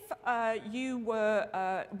 if you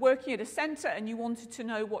were working at a centre and you wanted to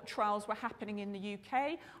know what trials were happening in the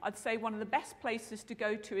UK, I'd say one of the best places to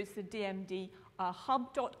go to is the dmdhub.org,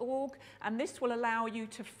 and this will allow you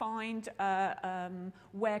to find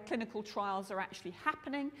where clinical trials are actually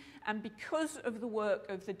happening. And because of the work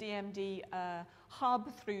of the DMD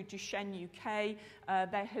Hub through Duchenne UK,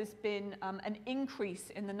 there has been an increase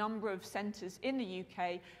in the number of centres in the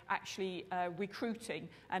UK actually recruiting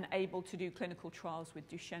and able to do clinical trials with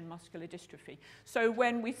Duchenne muscular dystrophy. So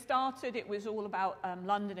when we started, it was all about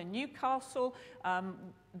London and Newcastle.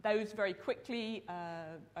 Those very quickly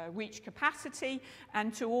reach capacity,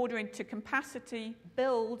 and to order into capacity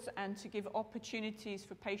builds and to give opportunities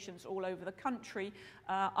for patients all over the country,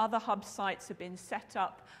 other hub sites have been set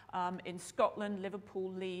up in Scotland,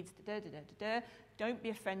 Liverpool, Leeds, Don't be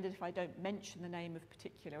offended if I don't mention the name of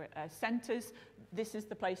particular centres. This is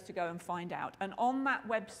the place to go and find out. And on that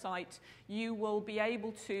website, you will be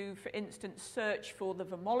able to, for instance, search for the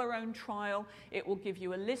vamorolone trial. It will give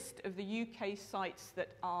you a list of the UK sites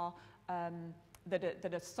that are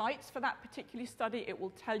sites for that particular study. It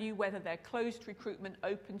will tell you whether they're closed to recruitment,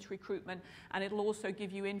 open to recruitment, and it'll also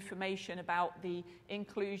give you information about the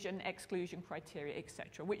inclusion, exclusion criteria,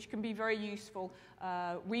 etc., which can be very useful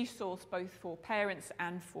resource both for parents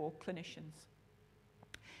and for clinicians.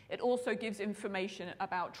 It also gives information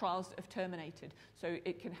about trials that have terminated, so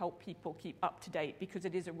it can help people keep up to date because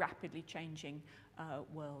it is a rapidly changing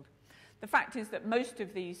world. The fact is that most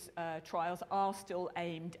of these trials are still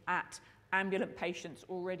aimed at ambulant patients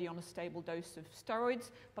already on a stable dose of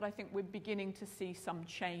steroids, but I think we're beginning to see some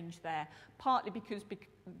change there, partly because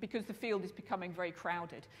the field is becoming very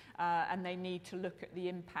crowded and they need to look at the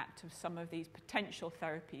impact of some of these potential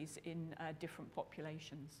therapies in different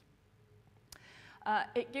populations.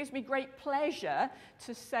 It gives me great pleasure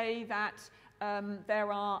to say that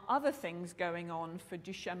there are other things going on for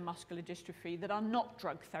Duchenne muscular dystrophy that are not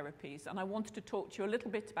drug therapies, and I wanted to talk to you a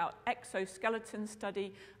little bit about exoskeleton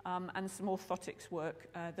study and some orthotics work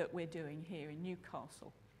that we're doing here in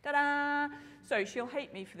Newcastle. Ta-da! So she'll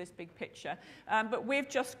hate me for this big picture, but we've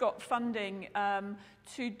just got funding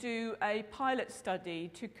to do a pilot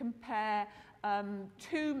study to compare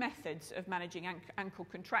two methods of managing ankle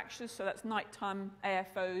contractures. So that's nighttime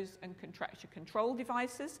AFOs and contracture control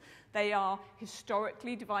devices. They are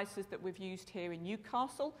historically devices that we've used here in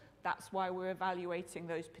Newcastle. That's why we're evaluating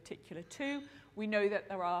those particular two. We know that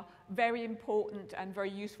there are very important and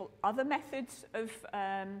very useful other methods of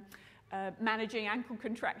managing ankle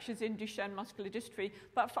contractures in Duchenne muscular dystrophy,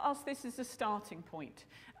 but for us this is a starting point,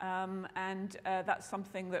 and that's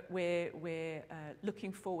something that we're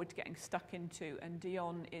looking forward to getting stuck into, and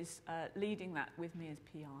Dion is leading that with me as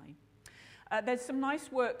PI. There's some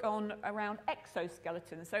nice work on around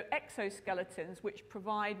exoskeletons. So exoskeletons, which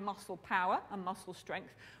provide muscle power and muscle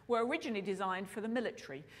strength, were originally designed for the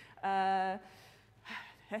military. There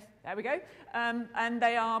we go. And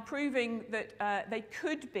they are proving that they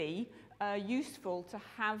could be useful to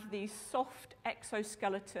have these soft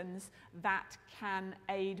exoskeletons that can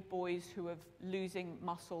aid boys who are losing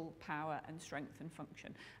muscle power and strength and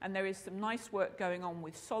function. And there is some nice work going on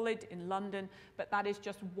with Solid in London, but that is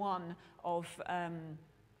just one of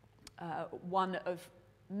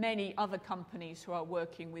many other companies who are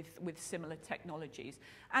working with similar technologies.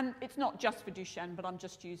 And it's not just for Duchenne, but I'm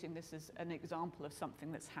just using this as an example of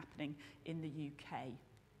something that's happening in the UK.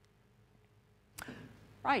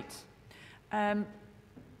 Right.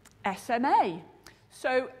 SMA.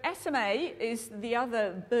 So SMA is the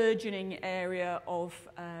other burgeoning area of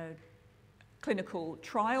clinical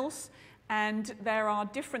trials, and there are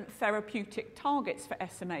different therapeutic targets for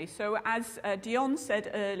SMA. So as Dion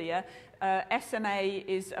said earlier, SMA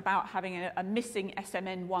is about having a missing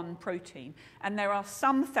SMN1 protein. And there are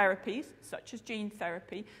some therapies, such as gene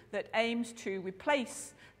therapy, that aims to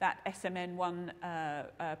replace that SMN1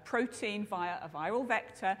 protein via a viral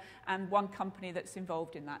vector, and one company that's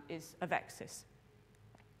involved in that is Avexis.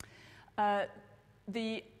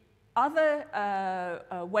 The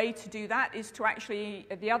other way to do that is to actually,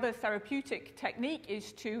 the other therapeutic technique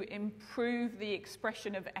is to improve the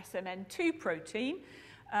expression of SMN2 protein,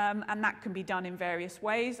 and that can be done in various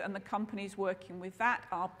ways, and the companies working with that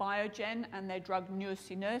are Biogen and their drug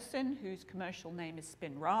nusinersen, whose commercial name is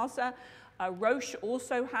Spinraza. Roche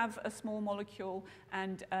also have a small molecule,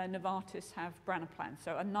 and Novartis have branaplam,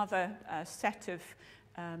 so another set of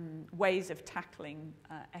ways of tackling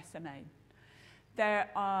SMA. There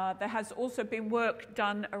has also been work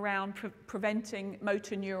done around preventing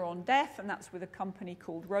motor neuron death, and that's with a company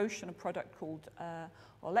called Roche and a product called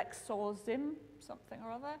Olexorzim, something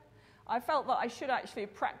or other. I felt that I should actually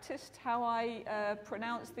have practiced how I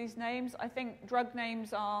pronounce these names. I think drug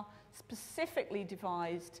names are specifically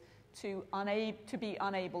devised to be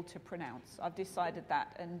unable to pronounce. I've decided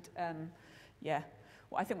that, and yeah.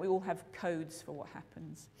 Well, I think we all have codes for what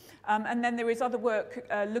happens. And then there is other work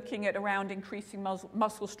looking at around increasing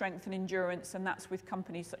muscle strength and endurance, and that's with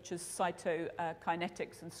companies such as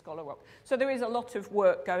Cytokinetics and Scholar Rock. So there is a lot of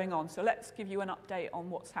work going on. So let's give you an update on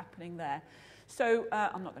what's happening there. So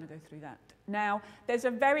I'm not going to go through that. Now, there's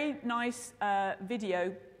a very nice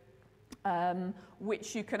video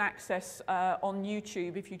which you can access on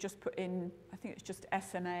YouTube if you just put in, I think it's just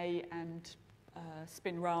SMA and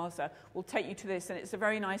Spinraza, will take you to this, and it's a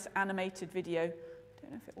very nice animated video.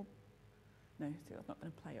 Don't know if it will. No, see, I'm not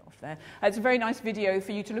going to play it off there. It's a very nice video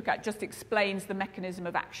for you to look at. Just explains the mechanism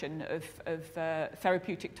of action of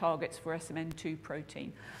therapeutic targets for SMN2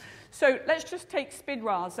 protein. So let's just take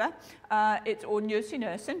Spinraza, or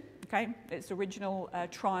nusinersen. Okay, its original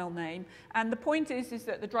trial name. And the point is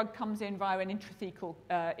that the drug comes in via an intrathecal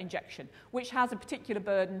injection, which has a particular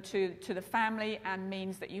burden to the family and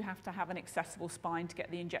means that you have to have an accessible spine to get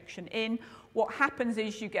the injection in. What happens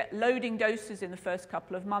is you get loading doses in the first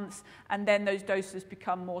couple of months, and then those doses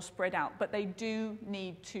become more spread out, but they do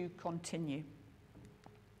need to continue.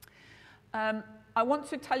 I want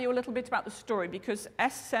to tell you a little bit about the story because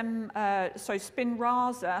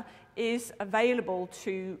Spinraza is available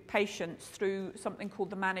to patients through something called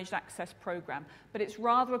the Managed Access Program, but it's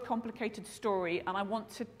rather a complicated story, and I want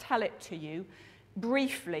to tell it to you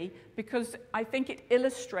briefly because I think it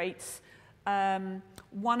illustrates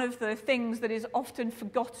one of the things that is often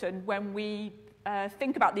forgotten when we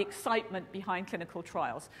think about the excitement behind clinical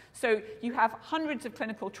trials. So you have hundreds of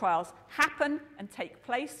clinical trials happen and take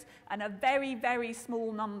place, and a very, very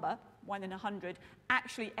small number, 1 in 100,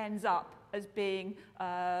 actually ends up as being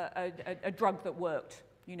a drug that worked,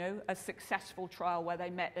 you know, a successful trial where they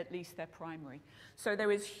met at least their primary. So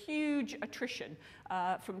there is huge attrition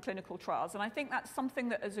from clinical trials, and I think that's something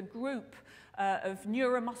that as a group of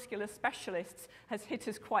neuromuscular specialists has hit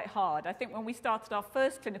us quite hard. I think when we started our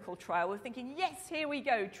first clinical trial, we were thinking, yes, here we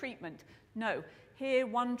go, treatment. No, here,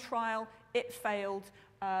 one trial, it failed.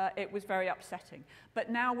 It was very upsetting.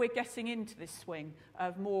 But now we're getting into this swing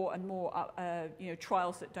of more and more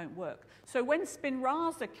trials that don't work. So when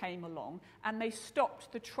Spinraza came along and they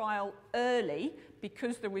stopped the trial early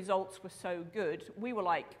because the results were so good, we were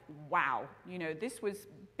like, wow, you know, this was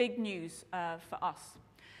big news for us.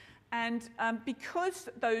 And because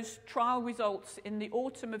those trial results in the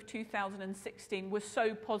autumn of 2016 were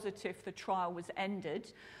so positive, the trial was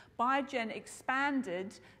ended. Biogen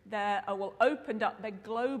opened up their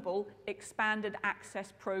global expanded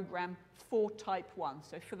access program for type 1,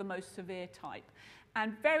 so for the most severe type.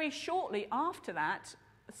 And very shortly after that,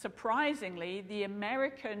 surprisingly, the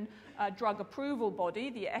American drug approval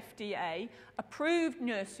body, the FDA, approved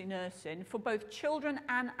nusinersen for both children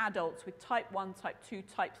and adults with type 1, type 2,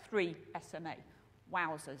 type 3 SMA.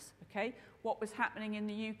 Wowzers, okay? What was happening in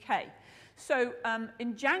the UK? So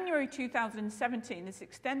in January 2017, this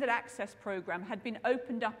extended access program had been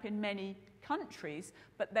opened up in many countries,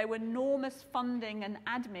 but there were enormous funding and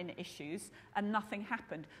admin issues, and nothing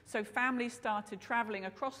happened. So families started traveling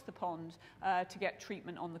across the pond to get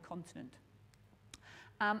treatment on the continent.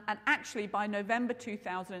 And actually, by November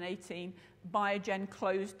 2018, Biogen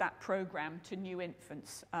closed that program to new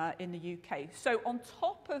infants in the UK. So on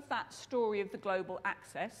top of that story of the global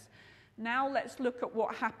access, now let's look at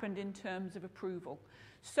what happened in terms of approval.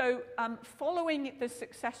 So following the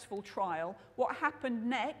successful trial, what happened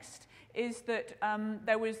next is that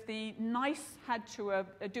there was NICE had to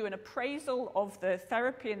do an appraisal of the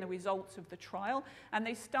therapy and the results of the trial, and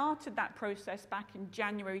they started that process back in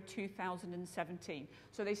January 2017.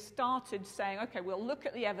 So they started saying, okay, we'll look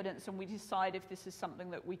at the evidence and we decide if this is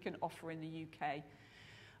something that we can offer in the UK.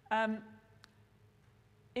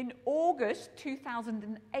 In August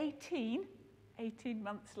 2018, 18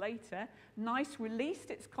 months later, NICE released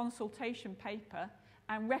its consultation paper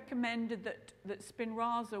and recommended that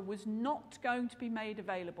Spinraza was not going to be made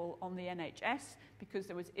available on the NHS because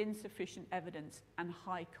there was insufficient evidence and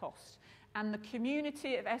high cost. And the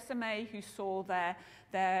community of SMA who saw their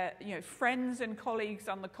friends and colleagues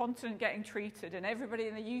on the continent getting treated and everybody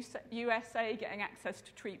in the USA getting access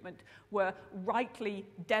to treatment were rightly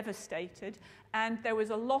devastated. And there was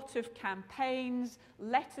a lot of campaigns,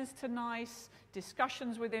 letters to NICE,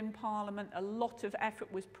 discussions within Parliament, a lot of effort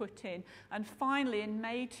was put in. And finally, in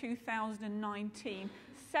May 2019,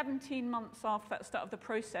 17 months after that start of the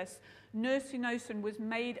process, nusinersen was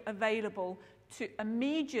made available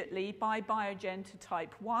immediately by Biogen to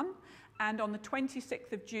type 1, and on the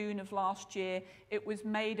 26th of June of last year, it was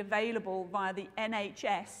made available via the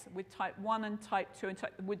NHS with type 1 and type 2, and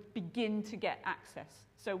would begin to get access.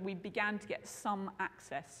 So we began to get some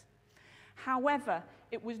access. However,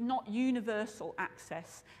 it was not universal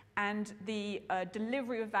access, and the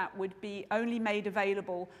delivery of that would be only made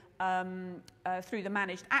available through the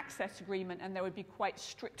managed access agreement, and there would be quite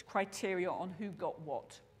strict criteria on who got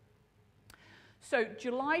what. So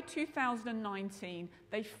July 2019,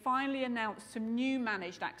 they finally announced some new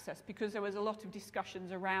managed access because there was a lot of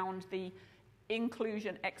discussions around the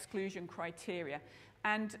inclusion-exclusion criteria.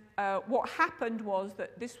 And what happened was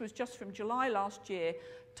that this was just from July last year,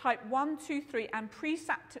 type 1, 2, 3 and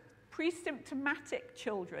pre-symptomatic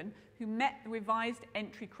children who met the revised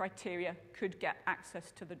entry criteria could get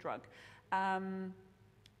access to the drug.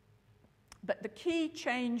 But the key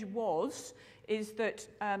change is that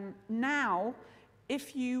now,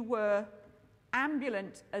 if you were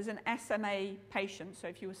ambulant as an SMA patient, so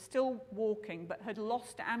if you were still walking but had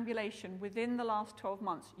lost ambulation within the last 12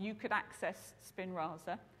 months, you could access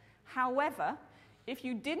Spinraza. However, if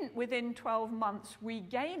you didn't within 12 months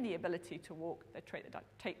regain the ability to walk, they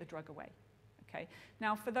take the drug away. Okay?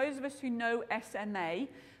 Now, for those of us who know SMA,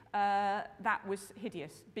 that was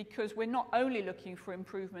hideous because we're not only looking for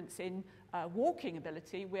improvements in walking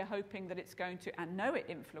ability, we're hoping that it's going to, and know it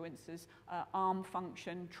influences, arm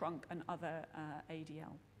function, trunk, and other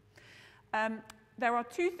ADL. There are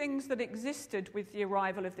two things that existed with the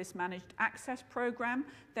arrival of this managed access program.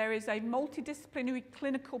 There is a multidisciplinary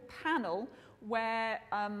clinical panel where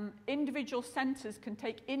individual centres can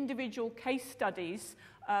take individual case studies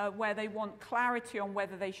where they want clarity on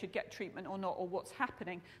whether they should get treatment or not, or what's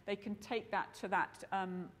happening. They can take that to that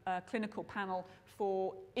clinical panel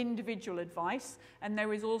for individual advice. And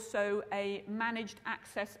there is also a managed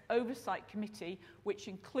access oversight committee, which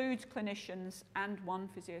includes clinicians and one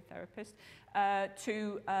physiotherapist,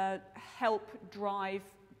 to help drive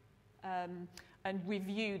and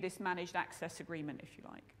review this managed access agreement, if you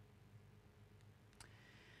like.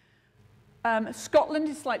 Scotland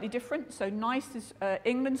is slightly different, so NICE is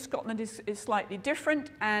England, Scotland is slightly different,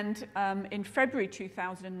 and in February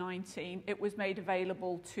 2019 it was made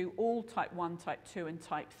available to all type 1, type 2 and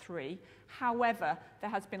type 3. However, there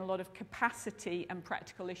has been a lot of capacity and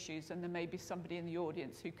practical issues, and there may be somebody in the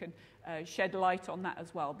audience who can shed light on that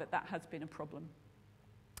as well, but that has been a problem.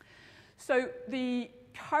 So the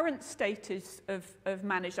current status of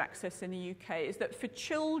managed access in the UK is that for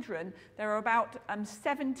children, there are about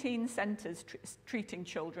 17 centres treating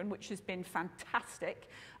children, which has been fantastic.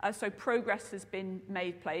 So progress has been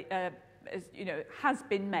made, has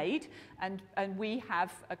been made, and we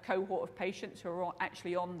have a cohort of patients who are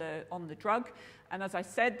actually on the drug. And as I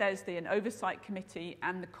said, there's an oversight committee,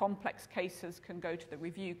 and the complex cases can go to the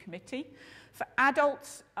review committee. For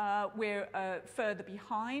adults, we're further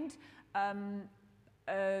behind.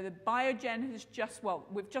 Biogen has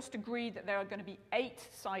we've just agreed that there are going to be 8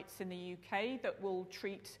 sites in the UK that will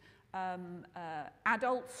treat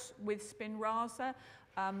adults with Spinraza,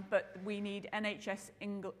 but we need NHS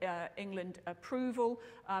England approval,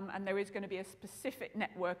 and there is going to be a specific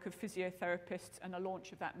network of physiotherapists and a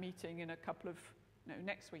launch of that meeting in a couple of,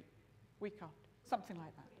 next week after, something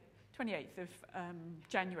like that, 28th of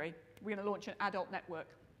January. We're going to launch an adult network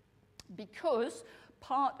because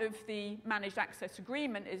part of the managed access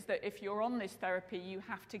agreement is that if you're on this therapy, you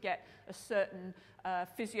have to get a certain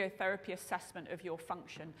physiotherapy assessment of your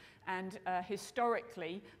function. And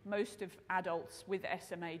historically, most of adults with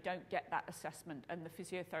SMA don't get that assessment, and the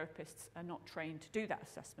physiotherapists are not trained to do that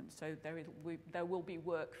assessment. So there will be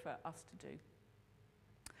work for us to do.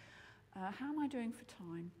 How am I doing for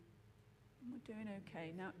time? We're doing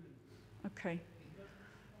okay now. Okay.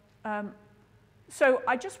 So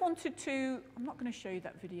I just wanted to, I'm not going to show you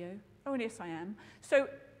that video. Oh, yes, I am. So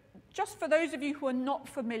just for those of you who are not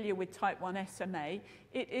familiar with type 1 SMA,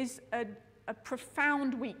 it is a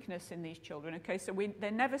profound weakness in these children. Okay, so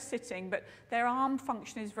they're never sitting, but their arm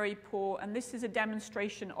function is very poor, and this is a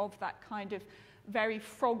demonstration of that kind of very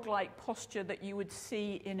frog-like posture that you would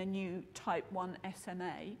see in a new type 1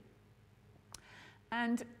 SMA.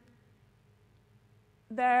 And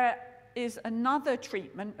there is another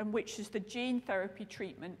treatment, and which is the gene therapy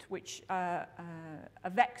treatment, which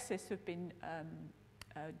Avexis have been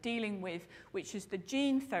dealing with, which is the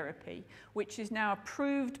gene therapy, which is now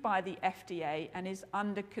approved by the FDA and is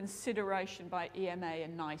under consideration by EMA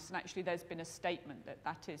and NICE. And actually there's been a statement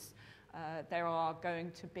that is, there are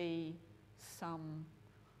going to be some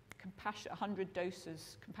 100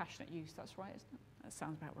 doses compassionate use. That's right, isn't it? That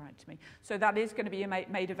sounds about right to me. So that is going to be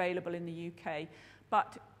made available in the UK.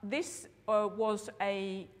 But this was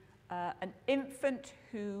an infant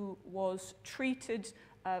who was treated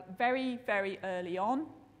very, very early on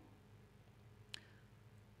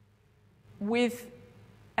with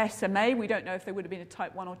SMA. We don't know if there would have been a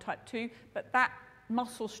type 1 or type 2, but that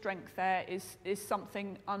muscle strength there is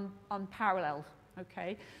something unparalleled.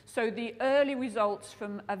 Okay, so the early results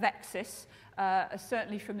from Avexis,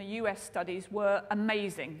 certainly from the US studies, were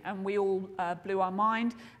amazing, and we all blew our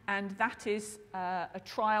mind. And that is a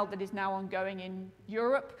trial that is now ongoing in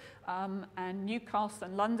Europe, and Newcastle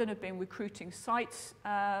and London have been recruiting sites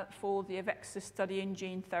for the Avexis study in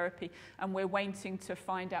gene therapy, and we're waiting to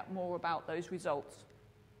find out more about those results.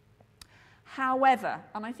 However,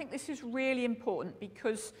 and I think this is really important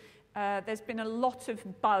because there's been a lot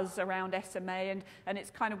of buzz around SMA, and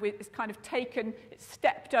it's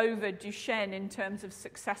stepped over Duchenne in terms of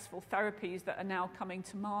successful therapies that are now coming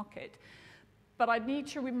to market. But I need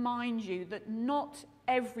to remind you that not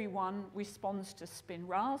everyone responds to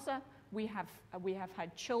Spinraza. We have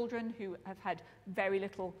had children who have had very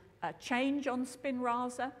little change on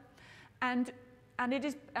Spinraza, and it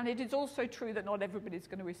is also true that not everybody is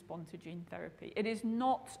going to respond to gene therapy. It is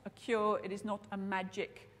not a cure. It is not a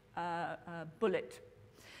magic bullet.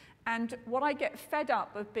 And what I get fed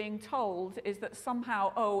up of being told is that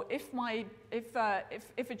somehow, oh, if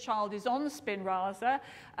a child is on Spinraza,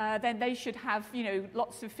 then they should have,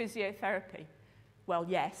 lots of physiotherapy. Well,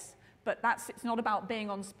 yes, but it's not about being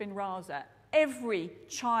on Spinraza. Every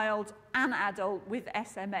child and adult with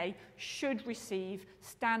SMA should receive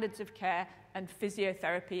standards of care and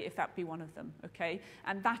physiotherapy, if that be one of them, okay?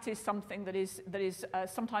 And that is something that is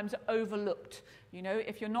sometimes overlooked.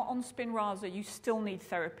 If you're not on Spinraza, you still need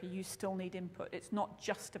therapy, you still need input. It's not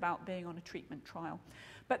just about being on a treatment trial.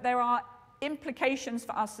 But there are implications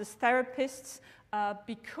for us as therapists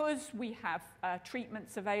because we have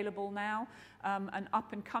treatments available now, and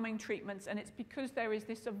up-and-coming treatments, and it's because there is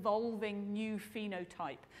this evolving new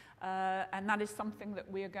phenotype. And that is something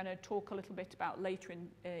that we are going to talk a little bit about later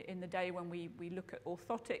in the day when we look at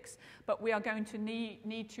orthotics. But we are going to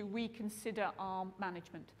need to reconsider our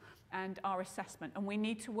management and our assessment. And we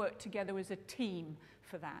need to work together as a team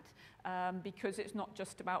for that, because it's not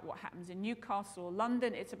just about what happens in Newcastle or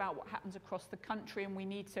London, it's about what happens across the country, and we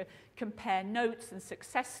need to compare notes and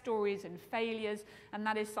success stories and failures, and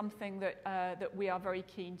that is something that we are very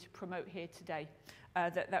keen to promote here today.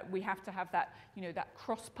 That we have to have that, that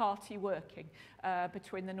cross-party working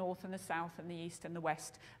between the North and the South and the East and the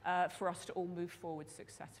West for us to all move forward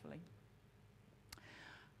successfully.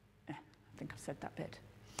 I think I've said that bit.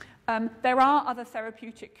 There are other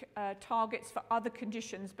therapeutic targets for other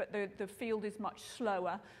conditions, but the field is much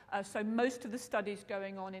slower. So most of the studies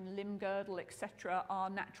going on in limb girdle, etc., are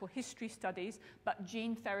natural history studies, but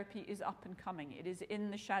gene therapy is up and coming. It is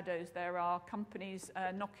in the shadows. There are companies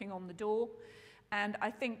knocking on the door. And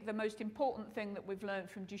I think the most important thing that we've learned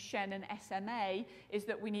from Duchenne and SMA is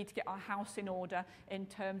that we need to get our house in order in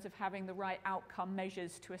terms of having the right outcome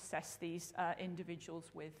measures to assess these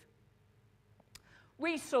individuals with.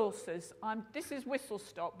 Resources. This is Whistle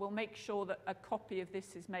Stop. We'll make sure that a copy of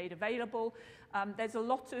this is made available. There's a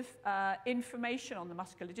lot of information on the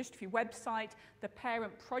muscular dystrophy website. The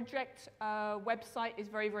Parent Project website is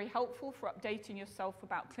very, very helpful for updating yourself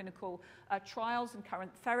about clinical trials and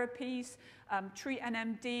current therapies. Treat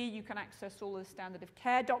NMD, you can access all of the standard of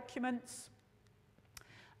care documents.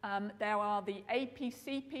 There are the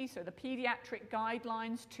APCP, so the pediatric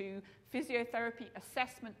guidelines to physiotherapy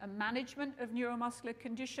assessment and management of neuromuscular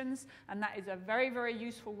conditions, and that is a very, very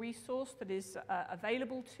useful resource that is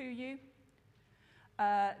available to you.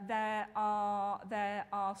 There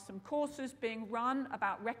are some courses being run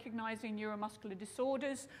about recognizing neuromuscular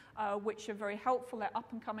disorders, which are very helpful. They're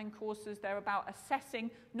up-and-coming courses. They're about assessing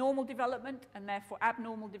normal development and therefore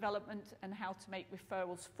abnormal development and how to make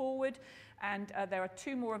referrals forward. And there are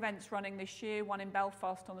 2 more events running this year, one in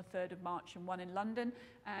Belfast on the 3rd of March and one in London.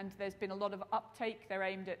 And there's been a lot of uptake. They're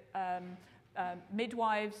aimed at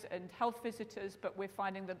midwives and health visitors, but we're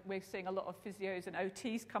finding that we're seeing a lot of physios and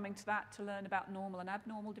OTs coming to that to learn about normal and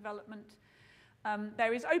abnormal development.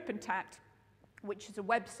 There is OpenTact, which is a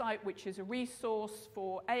website, which is a resource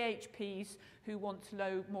for AHPs who want to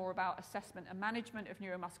know more about assessment and management of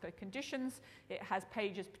neuromuscular conditions. It has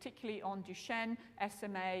pages particularly on Duchenne,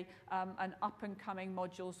 SMA, and up-and-coming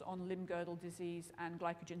modules on limb-girdle disease and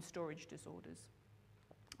glycogen storage disorders.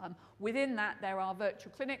 Within that, there are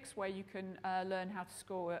virtual clinics where you can learn how to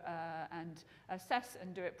score and assess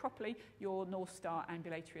and do it properly, your North Star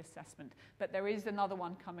ambulatory assessment. But there is another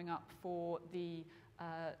one coming up for the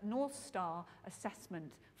North Star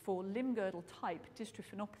assessment for limb-girdle type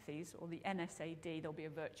dystrophinopathies, or the NSAD. There'll be a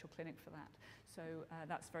virtual clinic for that. So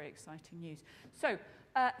that's very exciting news. So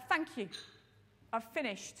thank you. I've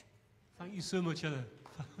finished. Thank you so much, Heather.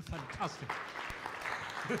 Fantastic.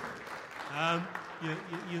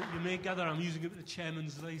 You may gather I'm using up the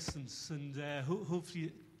chairman's license, and hopefully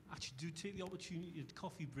you actually do take the opportunity at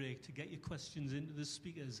coffee break to get your questions into the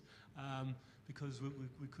speakers, because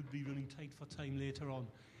we could be running tight for time later on.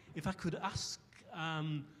 If I could ask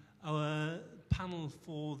our panel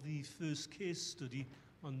for the first case study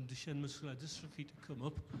on Duchenne muscular dystrophy to come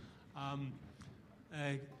up.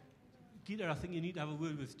 Gita, I think you need to have a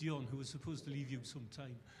word with Dion, who was supposed to leave you some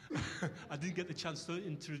time. I didn't get the chance to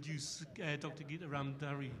introduce Dr. Gita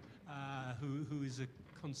Ramdari, who is a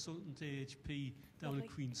consultant AHP down at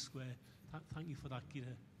Queen Square. Thank you for that,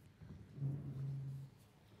 Gita.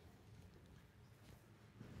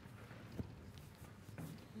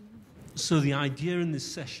 So the idea in this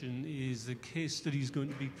session is the case study is going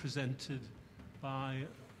to be presented by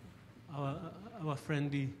our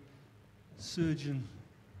friendly surgeon,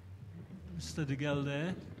 Mr. De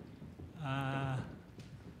Gelder, our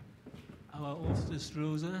orthotist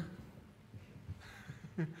Rosa,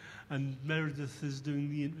 and Meredith is doing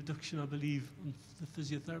the introduction, I believe, on the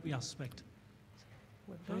physiotherapy aspect.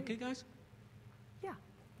 Okay, guys? Yeah.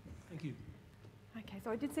 Thank you. Okay,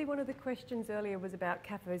 so I did see one of the questions earlier was about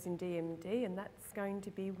CAFOs in DMD, and that's going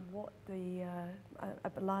to be what a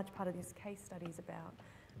large part of this case study is about.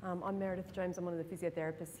 I'm Meredith Jones. I'm one of the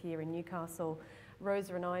physiotherapists here in Newcastle.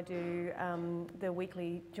 Rosa and I do the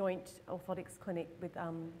weekly joint orthotics clinic with,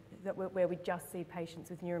 where we just see patients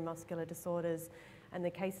with neuromuscular disorders. And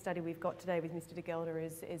the case study we've got today with Mr. De Gelder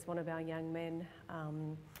is one of our young men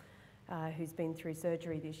who's been through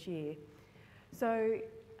surgery this year. So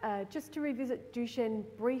just to revisit Duchenne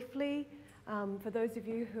briefly, for those of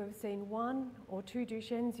you who have seen one or two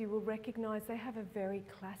Duchennes, you will recognise they have a very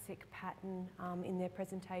classic pattern in their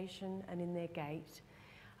presentation and in their gait.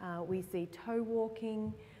 We see toe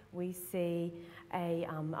walking, we see a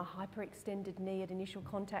hyperextended knee at initial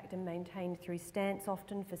contact and maintained through stance,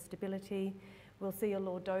 often for stability. We'll see a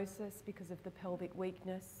lordosis because of the pelvic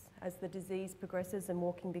weakness. As the disease progresses and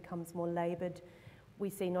walking becomes more laboured, we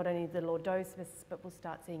see not only the lordosis, but we'll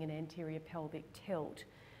start seeing an anterior pelvic tilt.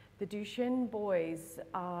 The Duchenne boys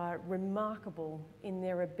are remarkable in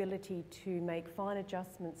their ability to make fine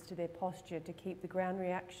adjustments to their posture to keep the ground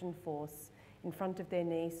reaction force in front of their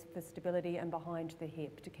knees for stability and behind the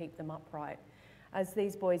hip to keep them upright. As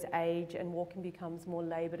these boys age and walking becomes more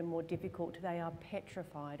laboured and more difficult, they are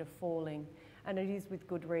petrified of falling, and it is with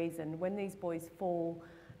good reason. When these boys fall,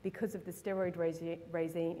 because of the steroid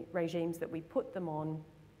regimes that we put them on,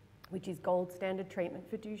 which is gold standard treatment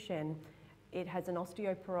for Duchenne, it has an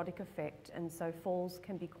osteoporotic effect, and so falls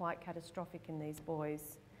can be quite catastrophic in these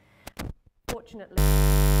boys. Fortunately,